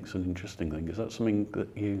 which I think is an interesting thing. Is that something that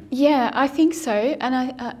you... Yeah, I think so.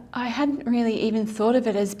 And I hadn't really even thought of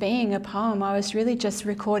it as being a poem. I was really just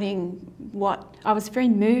recording I was very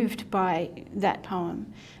moved by that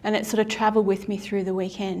poem, and it sort of travelled with me through the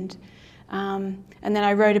weekend. And then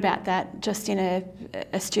I wrote about that just in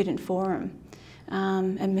a student forum.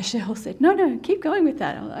 And Michelle said, no, keep going with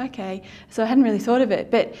that. Like, okay. So I hadn't really thought of it.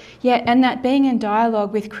 But yeah, and that being in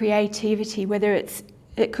dialogue with creativity, whether it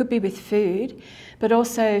could be with food, but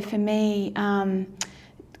also for me,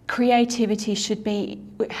 creativity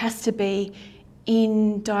has to be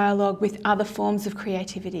in dialogue with other forms of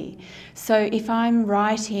creativity. So if I'm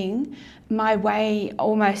writing, my way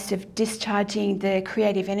almost of discharging the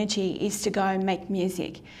creative energy is to go and make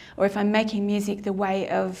music. Or if I'm making music, the way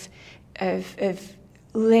of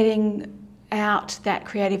letting out that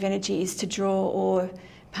creative energy is to draw or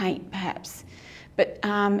paint, perhaps. But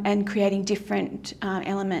and creating different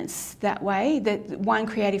elements that way. That one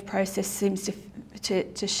creative process seems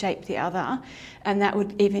to shape the other, and that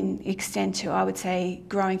would even extend to, I would say,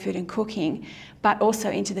 growing food and cooking, but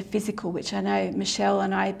also into the physical, which I know Michelle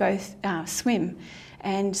and I both swim.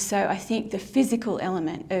 And so I think the physical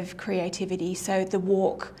element of creativity, so the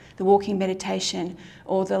walking meditation,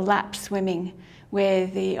 or the lap swimming, where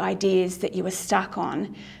the ideas that you were stuck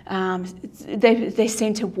on, they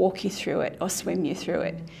seem to walk you through it or swim you through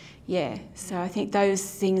it. Yeah, so I think those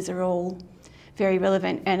things are all very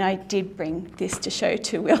relevant, and I did bring this to show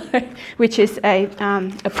to Willo, which is a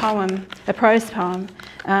poem, a prose poem,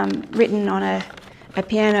 written on a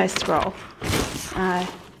piano scroll,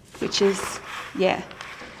 which is, yeah,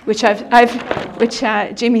 which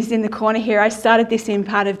Jimmy's in the corner here. I started this in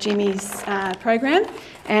part of Jimmy's program,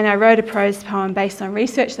 and I wrote a prose poem based on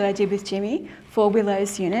research that I did with Jimmy for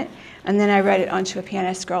Willo's unit, and then I wrote it onto a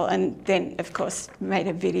piano scroll, and then, of course, made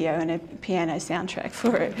a video and a piano soundtrack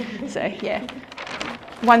for it. So, yeah,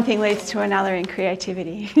 one thing leads to another in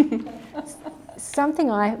creativity.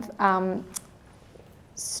 Something I've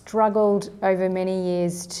struggled over many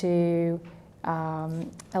years to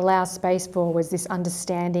allow space for was this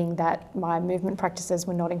understanding that my movement practices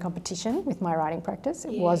were not in competition with my writing practice.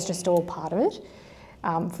 It was just all part of it.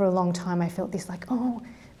 For a long time I felt this like, oh,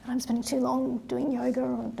 I'm spending too long doing yoga,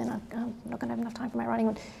 or then I'm not going to have enough time for my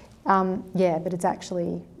writing. Yeah, but it's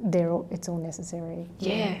actually, it's all necessary.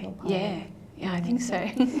 Yeah, I think so. I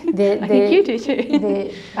think you do too.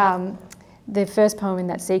 The first poem in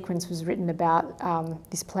that sequence was written about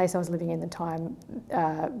this place I was living in the time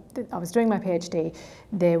that I was doing my PhD.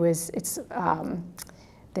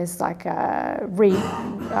 There's like a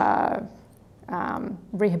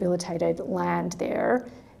rehabilitated land there,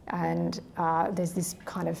 and there's this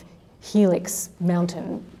kind of helix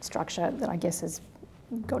mountain structure that I guess has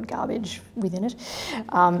got garbage within it.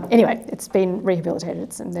 Anyway, it's been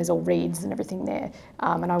rehabilitated, and there's all reeds and everything there,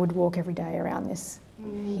 and I would walk every day around this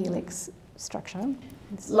helix structure.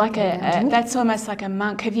 Like that's almost like a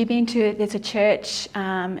monk. Have you been to, there's a church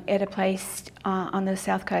at a place on the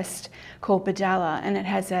south coast called Badalla, and it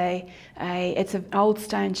has it's an old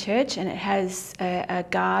stone church, and it has a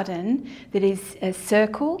garden that is a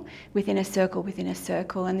circle within a circle within a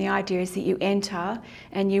circle, and the idea is that you enter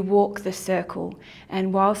and you walk the circle,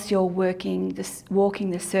 and whilst you're walking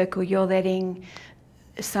the circle, you're letting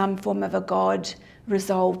some form of a god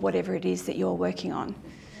resolve whatever it is that you're working on.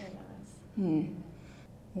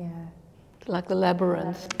 Yeah. Like the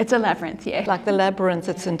labyrinth. It's a labyrinth, yeah. Like the labyrinth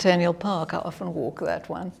at Centennial Park. I often walk that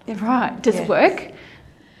one. Right. Does it work?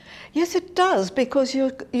 Yes, it does, because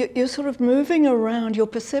you're sort of moving around. Your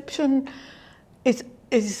perception is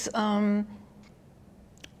well,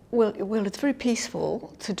 it's very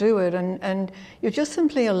peaceful to do it, and you're just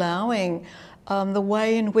simply allowing the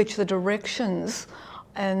way in which the directions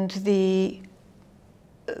and the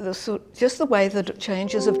just the way the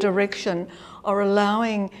changes of direction are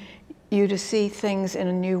allowing you to see things in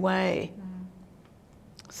a new way.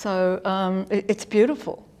 So it's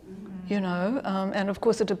beautiful, you know, and of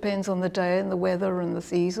course it depends on the day and the weather and the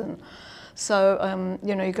season. So,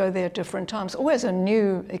 you know, you go there at different times. Always a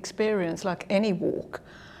new experience, like any walk.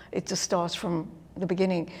 It just starts from the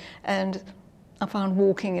beginning. And I find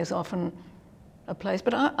walking is often a place.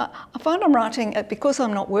 But I find I'm writing, because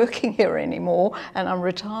I'm not working here anymore and I'm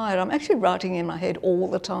retired, I'm actually writing in my head all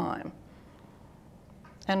the time.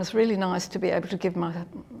 And it's really nice to be able to give my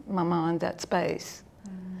mind that space,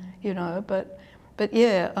 you know. But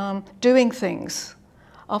yeah, doing things.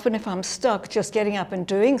 Often if I'm stuck, just getting up and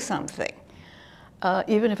doing something,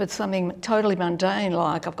 even if it's something totally mundane,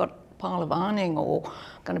 like I've got a pile of ironing or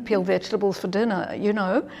I'm going to peel vegetables for dinner, you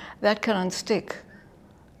know, that can unstick.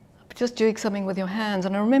 Just doing something with your hands.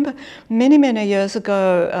 And I remember many, many years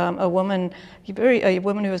ago, a woman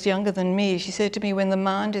who was younger than me, she said to me, when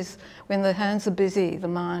the hands are busy, the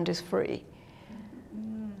mind is free.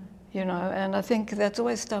 You know, and I think that's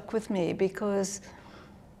always stuck with me because,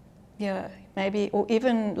 yeah, maybe, or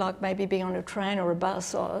even like maybe being on a train or a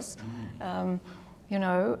bus, Oz, you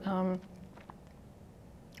know,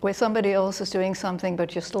 where somebody else is doing something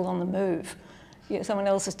but you're still on the move. Someone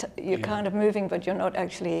else is, you're kind of moving, but you're not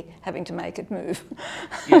actually having to make it move.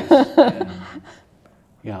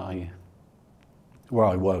 Yes. Where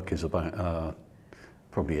I work is about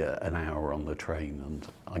probably an hour on the train, and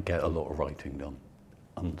I get a lot of writing done.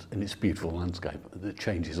 And it's a beautiful landscape. It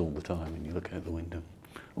changes all the time, and you look out the window.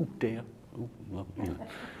 Oh dear. Oh, well, you know.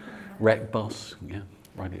 Wreck bus. Yeah,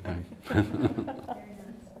 write it down.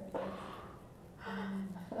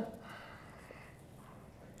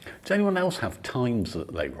 Does anyone else have times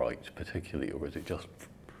that they write particularly, or is it just...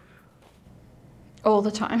 All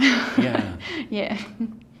the time. Yeah. Yeah.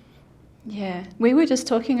 Yeah. We were just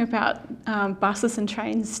talking about buses and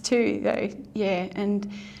trains too, though. Yeah,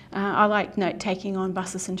 and I like note-taking on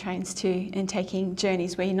buses and trains too, and taking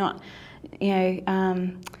journeys where you're not, you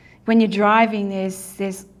know, when you're driving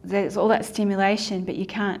there's all that stimulation, but you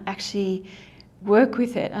can't actually work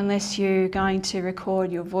with it unless you're going to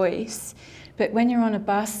record your voice. But when you're on a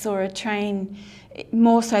bus or a train,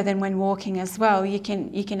 more so than when walking as well, you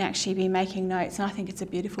can actually be making notes, and I think it's a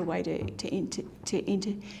beautiful way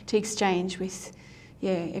to exchange with,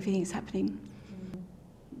 yeah, everything that's happening.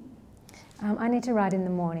 I need to write in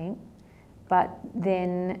the morning, but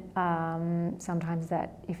then sometimes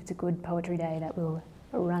that, if it's a good poetry day, that will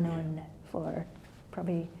run on for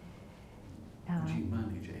probably. Do you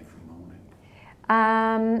manage it every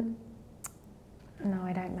morning? No,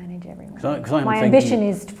 I don't manage every morning. Cause my ambition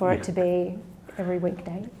is for it to be every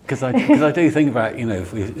weekday. Because I do think about, you know,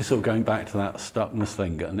 if we're sort of going back to that stuckness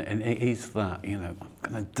thing, and it is that, you know,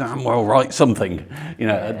 I'm going to damn well write something, you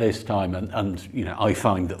know, at this time. And, you know, I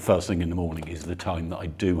find that first thing in the morning is the time that I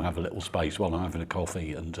do have a little space while I'm having a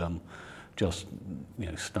coffee and just, you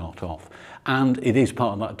know, start off. And it is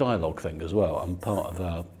part of that dialogue thing as well. I'm part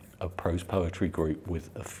of a prose poetry group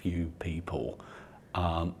with a few people,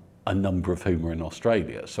 a number of whom are in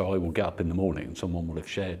Australia. So I will get up in the morning and someone will have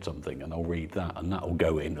shared something and I'll read that, and that will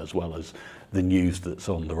go in as well as the news that's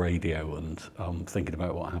on the radio and thinking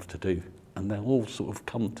about what I have to do. And they'll all sort of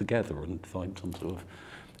come together and find some sort of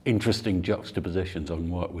interesting juxtapositions I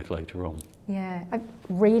can work with later on. Yeah,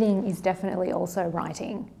 reading is definitely also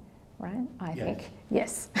writing, right? I think,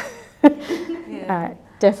 yes.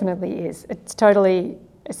 Definitely is. It's totally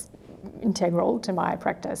integral to my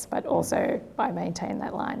practice, but also I maintain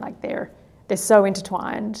that line, like they're so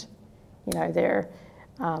intertwined, you know,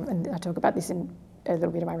 and I talk about this in a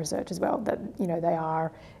little bit of my research as well, that, you know, they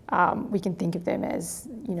are, we can think of them as,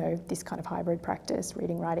 you know, this kind of hybrid practice,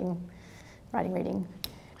 reading, writing, reading.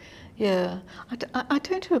 Yeah, I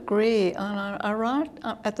tend to agree, and I write,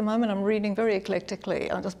 at the moment I'm reading very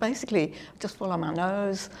eclectically. I just follow my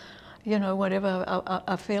nose, you know, whatever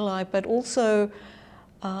I feel like, but also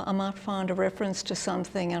I might find a reference to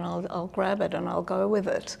something and I'll grab it and I'll go with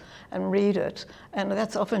it and read it. And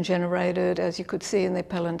that's often generated, as you could see in the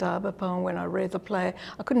Pelindaba poem when I read the play.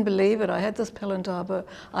 I couldn't believe it. I had this Pelindaba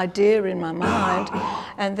idea in my mind,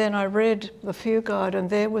 and then I read the Fugard, and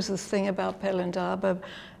there was this thing about Pelindaba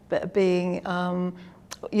being,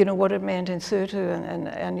 you know, what it meant in Sotho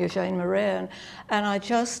and Eugène Marais. And I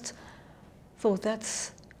just thought,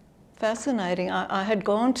 that's fascinating. I had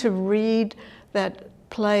gone to read that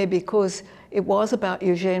play because it was about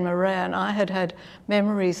Eugène Marais, and I had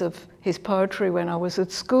memories of his poetry when I was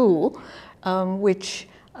at school, which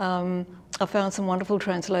I found some wonderful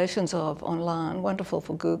translations of online. Wonderful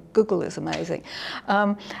for Google is amazing,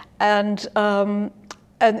 and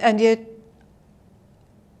yet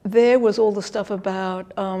there was all the stuff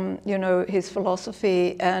about, you know, his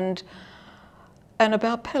philosophy and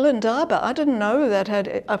about Pelindaba. I didn't know that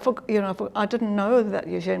I didn't know that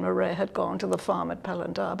Eugene Marais had gone to the farm at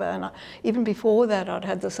Pelindaba, and even before that, I'd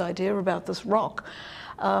had this idea about this rock,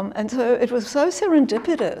 and so it was so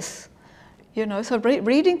serendipitous, you know. So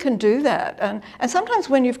reading can do that, and sometimes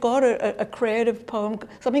when you've got a creative poem,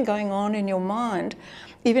 something going on in your mind,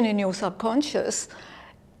 even in your subconscious,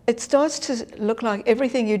 it starts to look like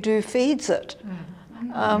everything you do feeds it.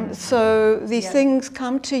 So these things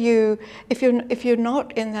come to you. If you're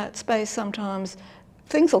not in that space, sometimes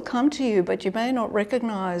things will come to you, but you may not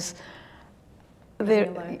recognise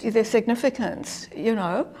their significance, you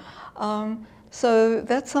know. So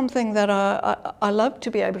that's something that I love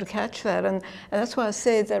to be able to catch that, and that's why I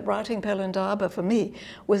said that writing Pelindaba for me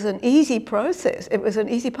was an easy process. It was an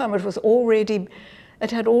easy poem.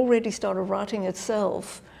 It had already started writing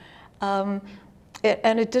itself.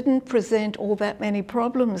 And it didn't present all that many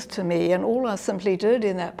problems to me, and all I simply did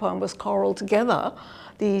in that poem was coral together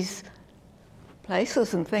these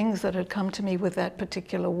places and things that had come to me with that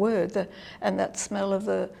particular word, and that smell of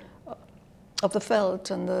the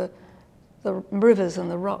veldt and the rivers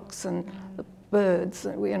and the rocks and the birds,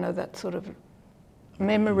 you know, that sort of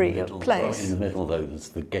memory of place. Right in the middle, though, there's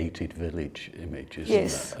the gated village image, isn't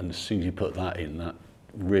Yes. there? And as soon as you put that in, that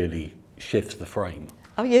really shifts the frame.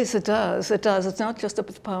 Oh yes, it does. It does. It's not just a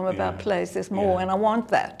poem about place. There's more, and I want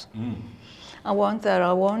that. I want that.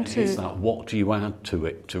 I want to. Is that what do you add to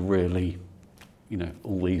it to really, you know,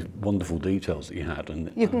 all these wonderful details that you had?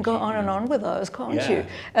 And you can go on and on with those, can't Yeah. you?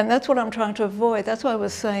 And that's what I'm trying to avoid. That's why I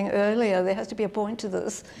was saying earlier, there has to be a point to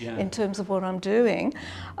this in terms of what I'm doing.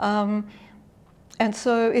 And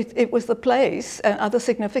so it was the place and other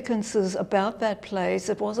significances about that place.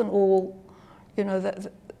 It wasn't all, you know,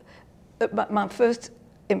 my first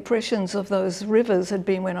impressions of those rivers had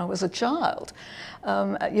been when I was a child,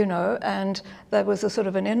 you know, and there was a sort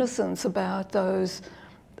of an innocence about those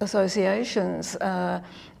associations,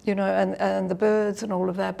 you know, and the birds and all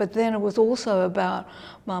of that. But then it was also about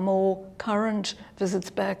my more current visits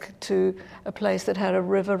back to a place that had a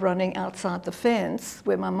river running outside the fence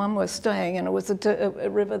where my mum was staying, and it was a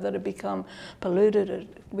river that had become polluted. It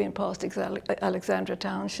went past Alexandra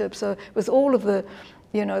Township. So it was all of the,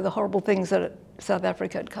 you know, the horrible things that South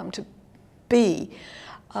Africa had come to be.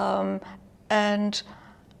 And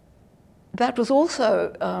that was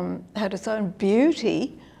also, had its own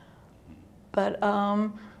beauty, but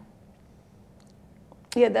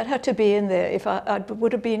yeah, that had to be in there. If I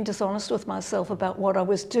would have been dishonest with myself about what I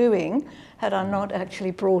was doing had I not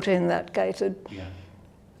actually brought in that gated,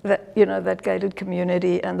 that, you know, that gated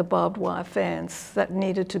community and the barbed wire fence that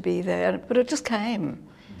needed to be there. But it just came.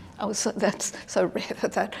 That's so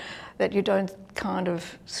rare that you don't kind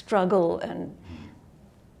of struggle and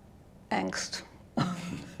angst.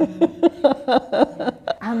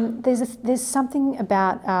 There's something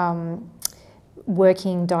about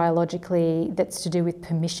working dialogically that's to do with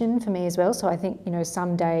permission for me as well. So I think, you know,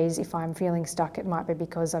 some days if I'm feeling stuck, it might be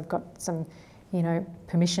because I've got some, you know,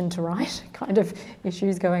 permission to write kind of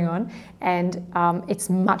issues going on. And it's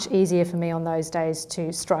much easier for me on those days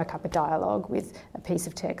to strike up a dialogue with a piece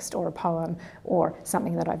of text or a poem or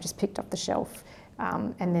something that I've just picked off the shelf.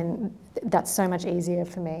 And then that's so much easier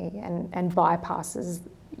for me and bypasses,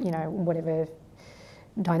 you know, whatever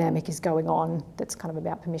dynamic is going on that's kind of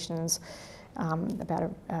about permissions,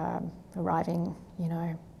 about arriving, you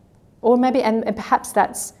know. Or maybe, and perhaps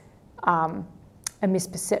that's a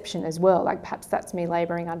misperception as well. Like perhaps that's me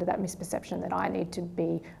labouring under that misperception that I need to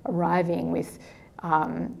be arriving with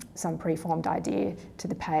some preformed idea to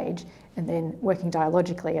the page, and then working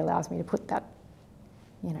dialogically allows me to put that,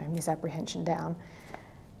 you know, misapprehension down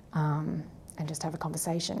and just have a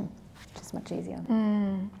conversation, which is much easier.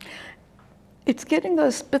 It's getting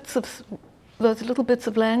those little bits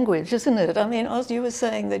of language, isn't it? I mean, Oz, you were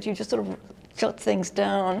saying that you just sort of jot things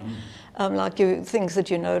down, like things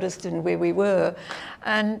that you noticed and where we were.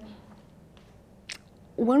 And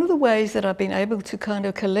one of the ways that I've been able to kind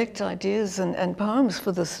of collect ideas and poems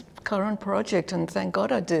for this current project, and thank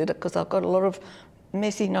God I did, because I've got a lot of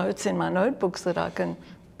messy notes in my notebooks that I can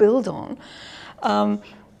build on,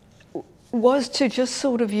 was to just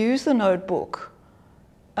sort of use the notebook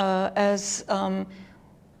as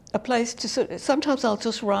a place to sometimes I'll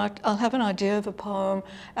just write, I'll have an idea of a poem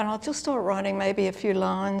and I'll just start writing maybe a few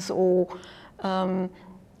lines or a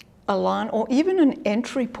line or even an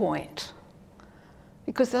entry point,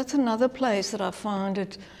 because that's another place that I find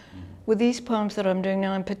it, with these poems that I'm doing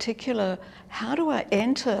now in particular, how do I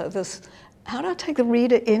enter this, how do I take the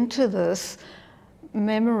reader into this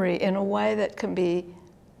memory in a way that can be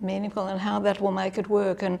meaningful and how that will make it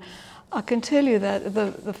work. And I can tell you that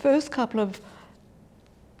the first couple of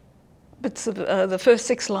bits of the first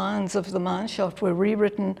 6 lines of the Mineshaft were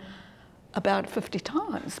rewritten about 50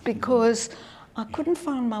 times because I couldn't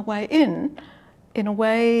find my way in a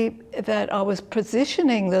way that I was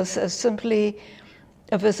positioning this as simply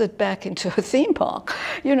a visit back into a theme park.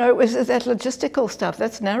 You know, it was that logistical stuff,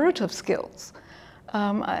 that's narrative skills.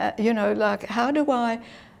 You know, like how do I,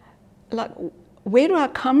 like where do I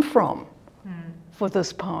come from for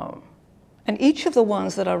this poem? And each of the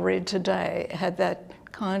ones that I read today had that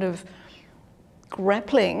kind of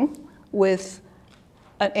grappling with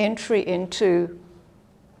an entry into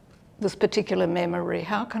this particular memory.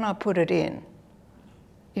 How can I put it in?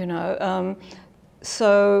 You know,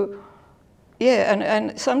 so yeah,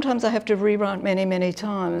 and sometimes I have to rewrite many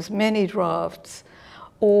times, many drafts,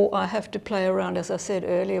 or I have to play around, as I said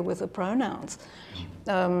earlier, with the pronouns,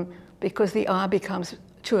 because the I becomes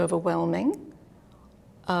too overwhelming.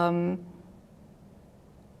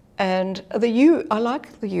 And the you, I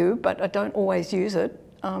like the you, but I don't always use it.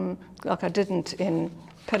 Like I didn't in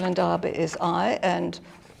Pelindaba is I, and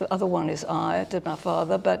the other one is I, did my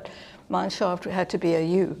father, but Mineshaft had to be a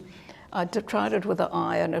you. I tried it with an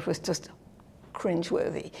I, and it was just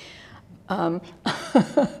cringeworthy. I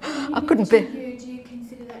couldn't be. Do you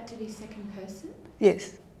consider that to be second person?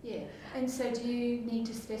 Yes. Yeah. And so do you need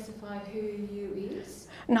to specify who you is?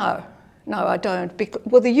 No, I don't.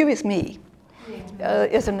 Well, the you is me.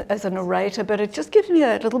 As a narrator, but it just gives me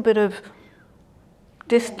a little bit of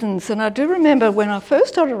distance. And I do remember when I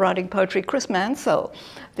first started writing poetry, Chris Mansell,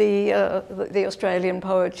 the Australian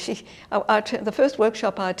poet, the first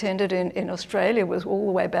workshop I attended in Australia was all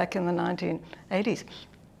the way back in the 1980s.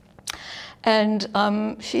 And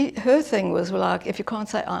her thing was like, if you can't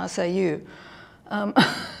say I, say you,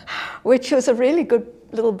 which was a really good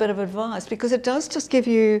little bit of advice, because it does just give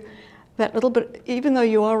you that little bit, even though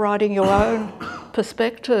you are writing your own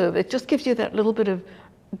perspective, it just gives you that little bit of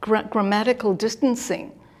grammatical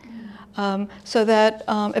distancing, so that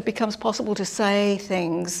it becomes possible to say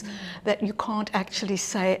things that you can't actually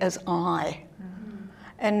say as I.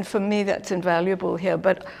 And for me, that's invaluable here.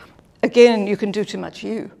 But again, you can do too much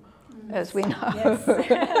you, as we know.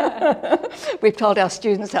 Yes. We've told our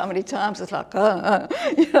students how many times it's like, you know.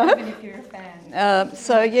 Even if you're a fan.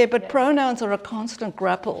 So yeah, but pronouns are a constant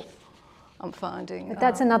grapple, I'm finding. But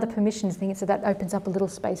that's another permissions thing, so that opens up a little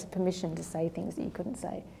space of permission to say things that you couldn't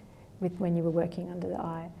say when you were working under the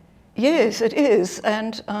I. Yes, it is,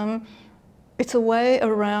 and it's a way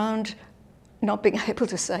around not being able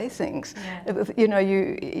to say things. Yeah. You know,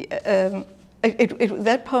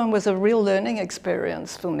 that poem was a real learning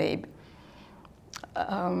experience for me.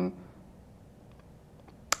 How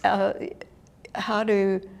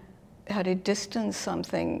to distance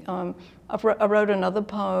something. I wrote another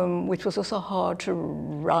poem which was also hard to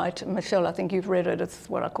write. Michelle, I think you've read it. It's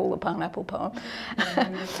what I call the pineapple poem.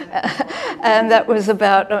 And that was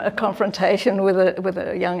about a confrontation with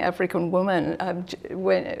a young African woman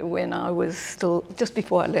when I was still, just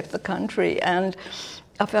before I left the country. And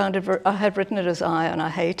I found it, I had written it as I, and I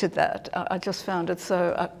hated that. I just found it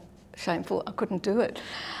so shameful, I couldn't do it.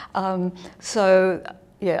 So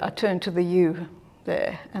yeah, I turned to the you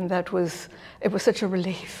there, and it was such a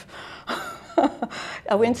relief.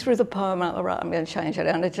 I went through the poem, and I thought, right, I'm going to change it,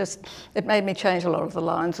 and it made me change a lot of the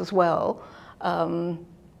lines as well.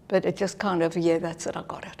 But it just kind of, yeah, that's it, I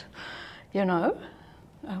got it, you know.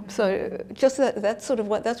 So just that's sort of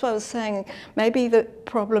that's why I was saying maybe the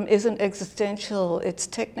problem isn't existential, it's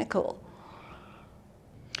technical.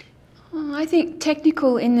 I think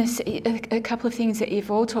technical in this, a couple of things that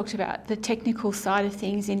you've all talked about, the technical side of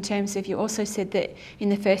things in terms of, you also said that in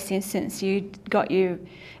the first instance you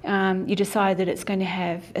decided that it's going to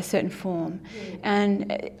have a certain form. Yeah.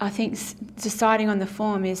 And I think deciding on the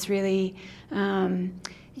form is really,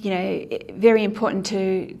 you know, very important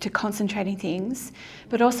to concentrating things,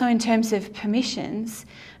 but also in terms of permissions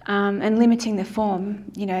and limiting the form.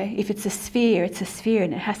 You know, if it's a sphere, it's a sphere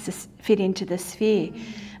and it has to fit into the sphere.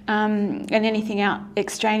 And anything out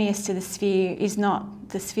extraneous to the sphere is not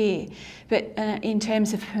the sphere. But in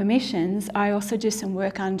terms of permissions, I also do some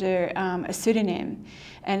work under a pseudonym,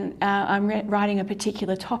 and I'm writing a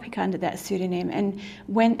particular topic under that pseudonym. And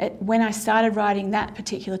when I started writing that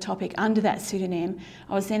particular topic under that pseudonym,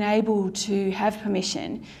 I was then able to have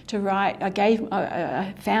permission to write.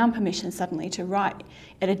 I found permission suddenly to write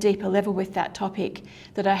at a deeper level with that topic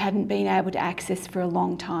that I hadn't been able to access for a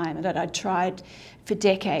long time, and that I'd tried for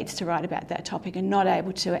decades to write about that topic and not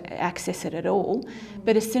able to access it at all.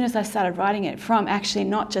 But as soon as I started writing it from actually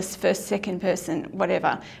not just first, second person,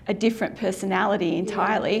 whatever, a different personality entirely,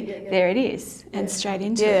 entirely, there it is, and straight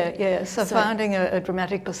into it. Yeah. So finding a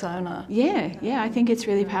dramatic persona. Yeah, I think it's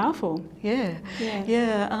really powerful. Yeah.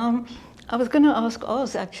 I was going to ask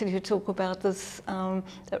Oz actually to talk about this,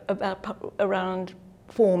 around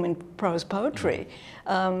form in prose poetry,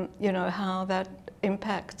 how that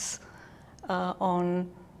impacts on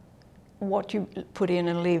what you put in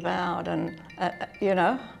and leave out, and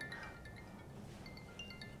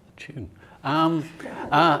Tune.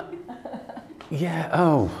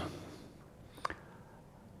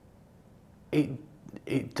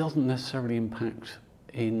 It doesn't necessarily impact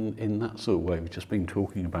in that sort of way we've just been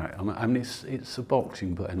talking about. I mean, it's a box you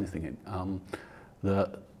can put anything in.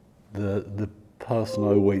 The person I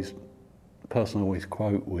always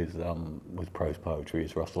quote with prose poetry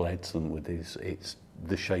is Russell Edson with it's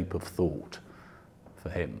the shape of thought for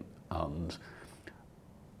him, and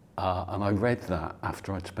I read that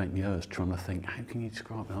after I'd spent years trying to think, how can you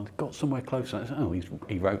describe it? I got somewhere close. And I said, oh,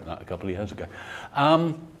 he wrote that a couple of years ago.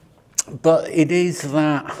 But it is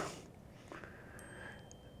that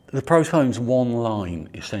the prose poem's one line,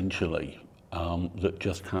 essentially, that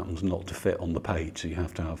just happens not to fit on the page, so you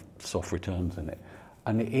have to have soft returns in it.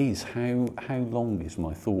 And it is how long is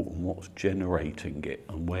my thought and what's generating it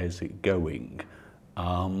and where's it going.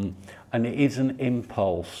 And it is an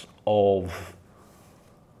impulse of,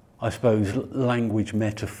 I suppose, language,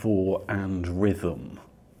 metaphor and rhythm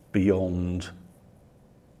beyond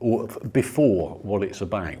or before what it's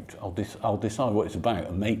about. I'll decide what it's about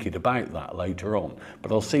and make it about that later on.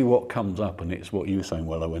 But I'll see what comes up, and it's what you were saying,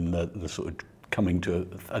 Willo, and the sort of coming to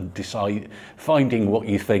and finding what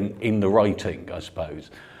you think in the writing, I suppose.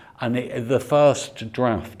 And the first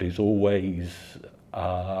draft is always,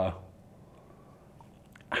 how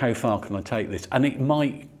far can I take this? And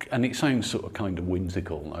it sounds sort of kind of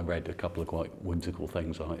whimsical. I read a couple of quite whimsical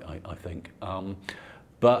things, I think.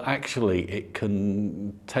 But actually, it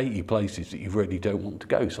can take you places that you really don't want to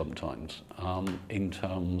go sometimes, in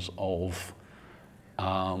terms of,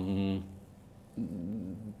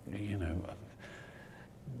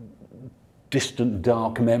 distant,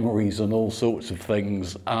 dark memories and all sorts of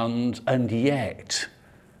things, and yet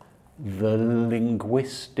the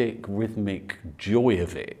linguistic, rhythmic joy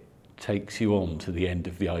of it takes you on to the end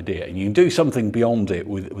of the idea. And you can do something beyond it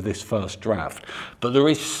with this first draft, but there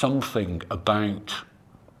is something about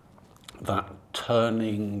that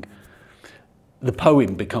turning, the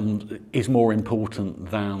poem is more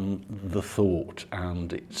important than the thought,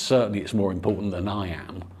 and it's more important than I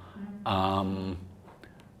am.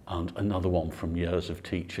 And another one from years of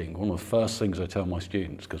teaching, one of the first things I tell my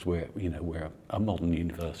students, because we're a modern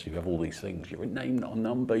university, we have all these things, you're a name, not a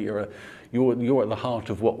number, you're at the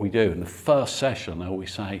heart of what we do. In the first session, I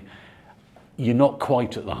always say, you're not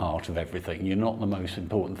quite at the heart of everything. You're not the most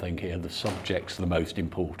important thing here. The subject's the most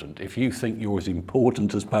important. If you think you're as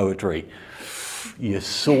important as poetry, you're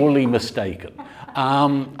sorely mistaken.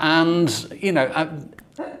 And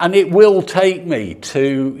it will take me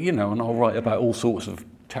to, and I'll write about all sorts of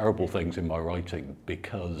terrible things in my writing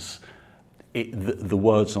because the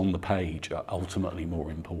words on the page are ultimately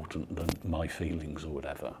more important than my feelings or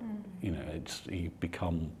whatever. You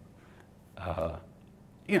become...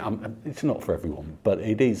 it's not for everyone, but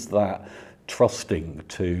it is that trusting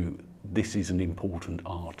to this is an important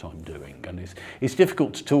art I'm doing, and it's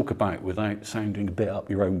difficult to talk about without sounding a bit up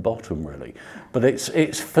your own bottom, really. But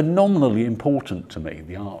it's phenomenally important to me.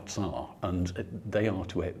 The arts are, and they are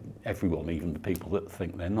to everyone, even the people that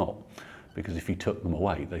think they're not, because if you took them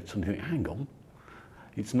away, they'd suddenly think, hang on,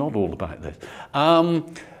 it's not all about this.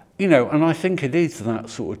 And I think it is that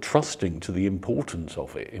sort of trusting to the importance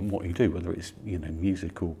of it in what you do, whether it's,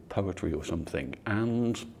 music or poetry or something.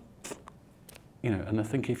 And, and I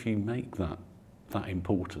think if you make that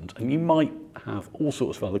important, and you might have all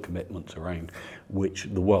sorts of other commitments around which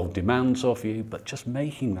the world demands of you, but just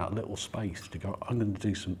making that little space to go, I'm going to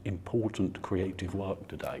do some important creative work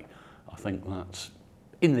today. I think that's,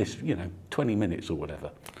 in this, 20 minutes or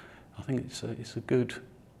whatever, I think it's a good,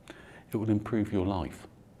 it will improve your life.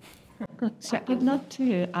 So I'd love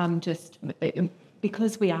to just,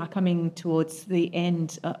 because we are coming towards the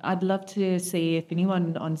end, I'd love to see if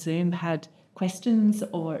anyone on Zoom had questions,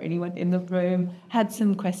 or anyone in the room had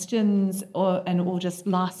some questions, or just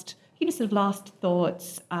last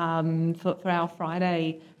thoughts for our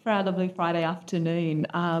Friday, for our lovely Friday afternoon.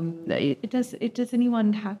 Does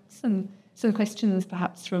anyone have some questions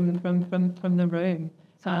perhaps from the room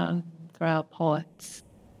for our poets?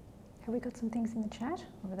 Have we got some things in the chat,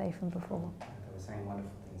 or were they from before? They were saying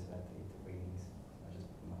wonderful things about the readings.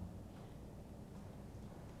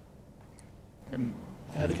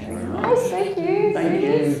 I just put them up. Nice, thank you. Thank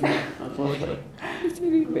you. That's lovely.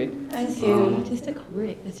 Thank you. Just a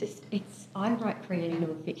comment. I write creative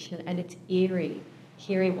non-fiction, and it's eerie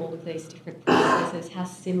hearing all of these different processes, how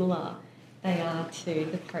similar they are to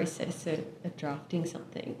the process of drafting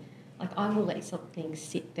something. Like, I will let something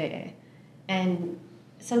sit there, and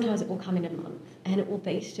sometimes it will come in a month, and it will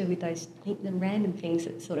be to do with those random things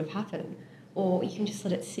that sort of happen. Or you can just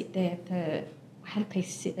let it sit there I had a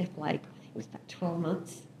piece sit there for, like, I think it was about 12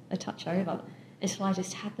 months, a touch over, until I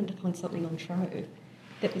just happened upon something on Trove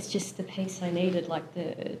that was just the piece I needed, like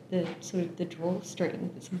the sort of the drawstring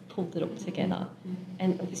that sort of pulled it all together.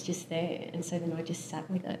 And it was just there. And so then I just sat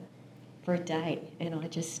with it for a day, and I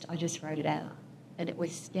just wrote it out. And it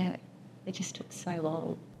was, it just took so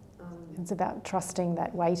long. It's about trusting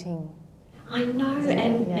that waiting. I know,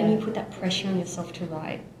 and you put that pressure on yourself to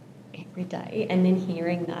write every day, and then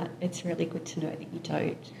hearing that, it's really good to know that you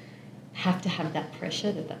don't have to have that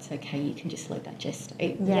pressure, that's okay, you can just let that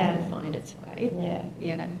gestate and find its way.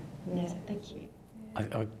 So thank you.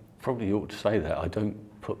 I probably ought to say that. I don't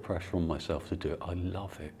put pressure on myself to do it. I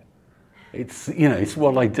love it. It's, it's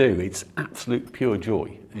what I do. It's absolute pure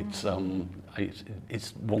joy. It's one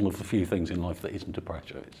of the few things in life that isn't a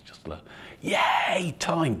pressure. It's just like, yay,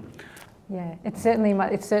 time. Yeah, it's certainly,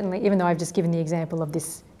 even though I've just given the example of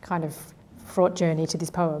this kind of fraught journey to this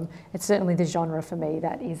poem, it's certainly the genre for me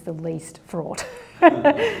that is the least fraught.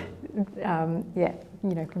 Compared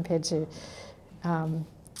to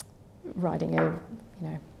writing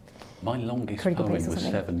My longest critical poem piece or was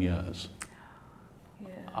something. 7 years.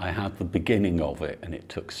 I had the beginning of it, and it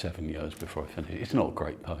took 7 years before I finished it. It's not a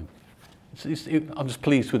great poem. I was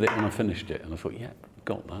pleased with it when I finished it, and I thought,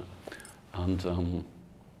 got that. And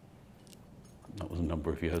that was a number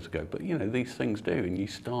of years ago. But these things do, and you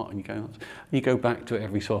start and you go back to it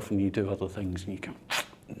every so often. You do other things, and you go,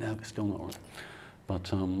 no, it's still not right. But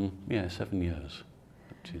 7 years,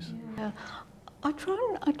 which is. Yeah. I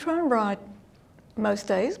try and write most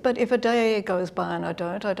days, but if a day goes by and I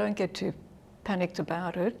don't get too panicked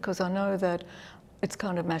about it, because I know that it's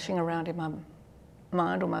kind of mashing around in my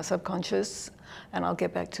mind or my subconscious, and I'll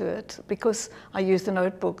get back to it. Because I use the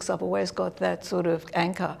notebooks, I've always got that sort of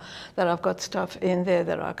anchor that I've got stuff in there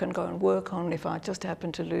that I can go and work on if I just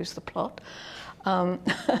happen to lose the plot,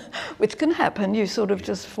 which can happen. You sort of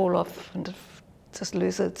just fall off and just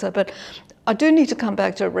lose it. So, but I do need to come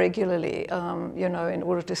back to it regularly, in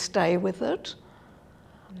order to stay with it.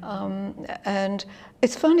 And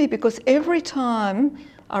it's funny because every time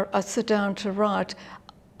I sit down to write,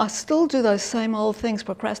 I still do those same old things,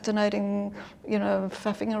 procrastinating,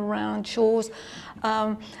 faffing around, chores,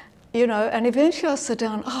 and eventually I sit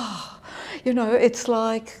down, it's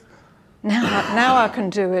like, now I can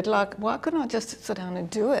do it. Like, why couldn't I just sit down and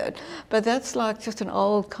do it? But that's like just an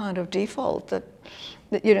old kind of default that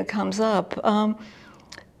comes up.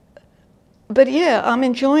 But yeah, I'm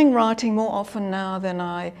enjoying writing more often now than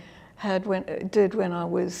I did when I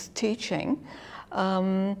was teaching.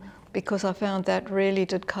 Because I found that really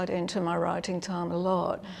did cut into my writing time a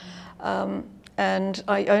lot. And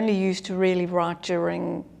I only used to really write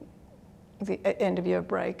during the end of year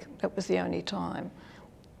break. That was the only time.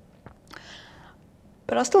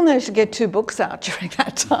 But I still managed to get 2 books out during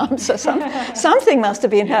that time, so something must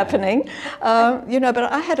have been happening. But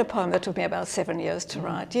I had a poem that took me about 7 years to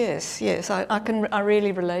write. Yes, I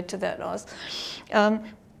really relate to that, Oz. I'm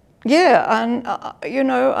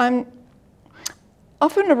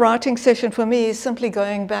often a writing session for me is simply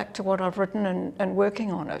going back to what I've written and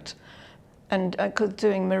working on it, and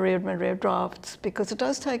doing myriad drafts, because it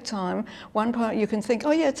does take time. One point you can think,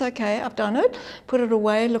 oh yeah, it's okay, I've done it, put it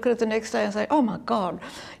away, look at it the next day and say, oh my God,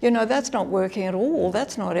 that's not working at all,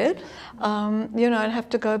 that's not it, and have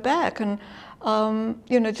to go back and,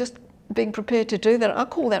 just being prepared to do that. I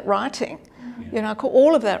call that writing. I call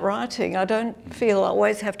all of that writing. I don't feel I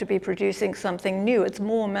always have to be producing something new. It's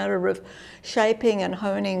more a matter of shaping and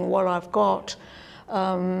honing what I've got,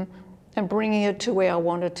 and bringing it to where I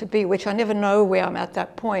want it to be, which I never know where I'm at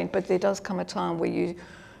that point, but there does come a time where you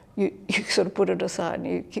sort of put it aside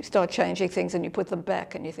and you start changing things and you put them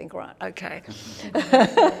back and you think, right, okay.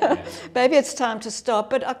 Maybe it's time to stop,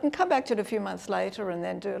 but I can come back to it a few months later and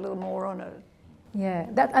then do a little more on it. Yeah,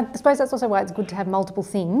 I suppose that's also why it's good to have multiple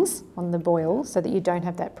things on the boil, so that you don't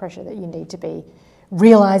have that pressure that you need to be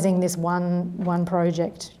realising this one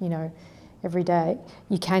project, every day.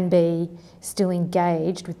 You can be still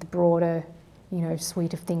engaged with the broader,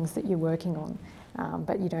 suite of things that you're working on,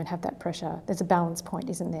 but you don't have that pressure. There's a balance point,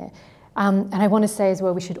 isn't there? And I want to say as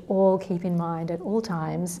well, we should all keep in mind at all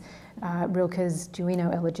times Rilke's Duino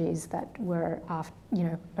elegies that were,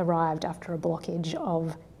 arrived after a blockage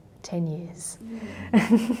of 10 years.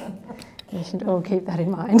 We should all keep that in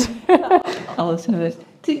mind. Awesome.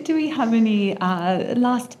 Do we have any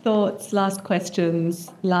last thoughts, last questions,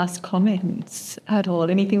 last comments at all?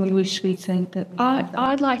 Anything we wish we'd said that...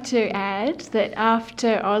 I'd like to add that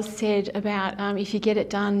after Oz said about if you get it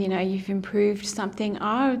done, you know, you've improved something,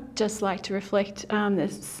 I would just like to reflect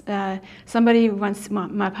this. Somebody once,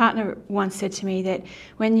 my partner once said to me that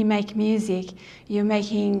when you make music, you're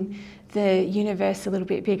making the universe a little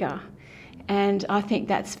bit bigger. And I think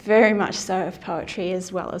that's very much so of poetry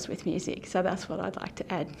as well as with music. So that's what I'd like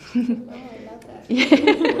to add. Oh, I love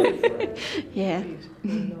that. Yeah.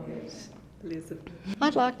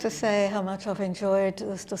 I'd like to say how much I've enjoyed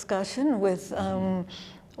this discussion with all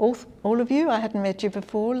of you. I hadn't met you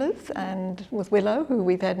before, Liz, and with Willo, who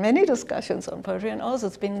we've had many discussions on poetry, and Oz,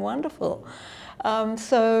 it's been wonderful.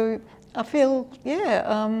 So I feel,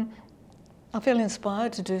 I feel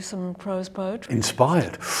inspired to do some prose poetry.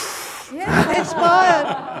 Inspired? Yeah,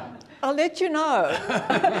 inspired. I'll let you know.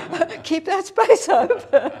 Keep that space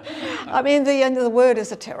open. I mean, the end of the word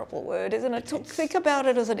is a terrible word, isn't it? Think about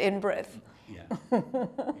it as an in-breath. Yeah.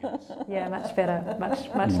 Yeah, much better,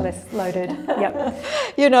 much less loaded. Yep.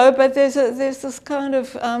 You know, but there's this kind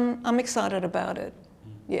of, I'm excited about it.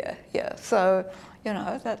 Yeah. So, you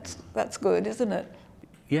know, that's good, isn't it?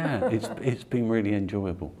 Yeah, it's been really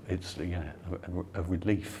enjoyable. It's a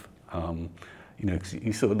relief. You know, 'cause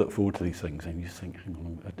you sort of look forward to these things and you think, hang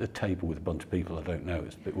on, at a table with a bunch of people I don't know,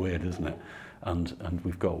 it's a bit weird, isn't it? And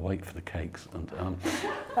we've got to wait for the cakes.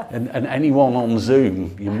 And anyone on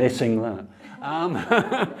Zoom, you're missing that.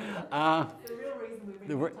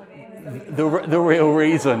 The real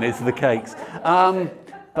reason is the cakes.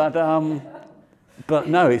 But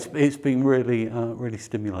no, it's been really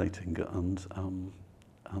stimulating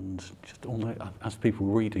and just as people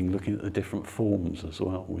reading, looking at the different forms as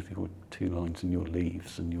well, with your 2 lines and your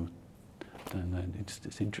leaves and your, and then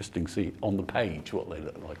it's interesting to see on the page what they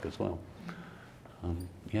look like as well.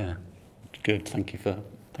 Yeah, good. Thank you for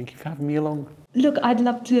having me along. Look, I'd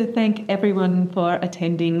love to thank everyone for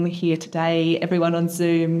attending here today, everyone on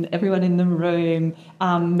Zoom, everyone in the room,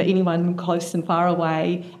 anyone close and far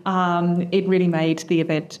away. It really made the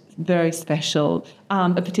event very special.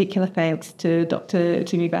 A particular thanks to Dr.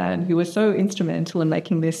 Jimmy Van, who was so instrumental in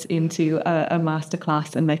making this into a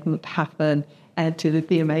masterclass and making it happen, and to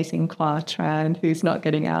the amazing Tran, who's not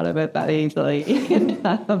getting out of it that easily.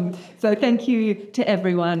 So thank you to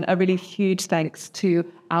everyone. A really huge thanks to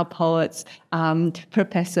our poets,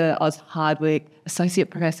 Professor Oz Hardwick, Associate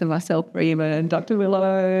Professor Marcelle Freiman, Dr.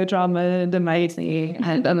 Willo Drummond, amazing,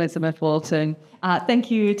 and Elizabeth Walton. Thank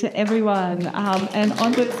you to everyone, and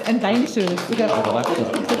onwards and dangerous.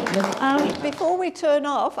 Before we turn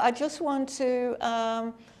off, I just want to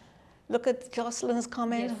look at Jocelyn's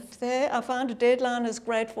comment there. I found a deadline is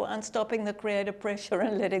great for unstopping the creative pressure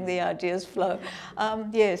and letting the ideas flow.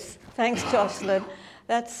 Yes, thanks, Jocelyn.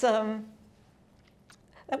 That's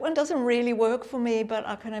that one doesn't really work for me, but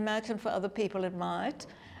I can imagine for other people it might.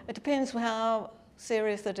 It depends how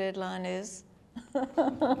serious the deadline is.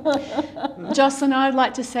 Jocelyn, I'd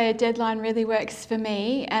like to say a deadline really works for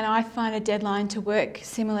me, and I find a deadline to work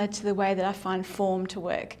similar to the way that I find form to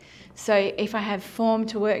work. So if I have form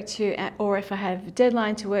to work to, or if I have a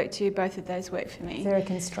deadline to work to, both of those work for me. Is there a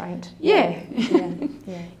constraint? Yeah.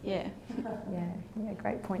 Yeah. Yeah.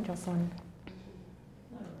 Great point, Jocelyn.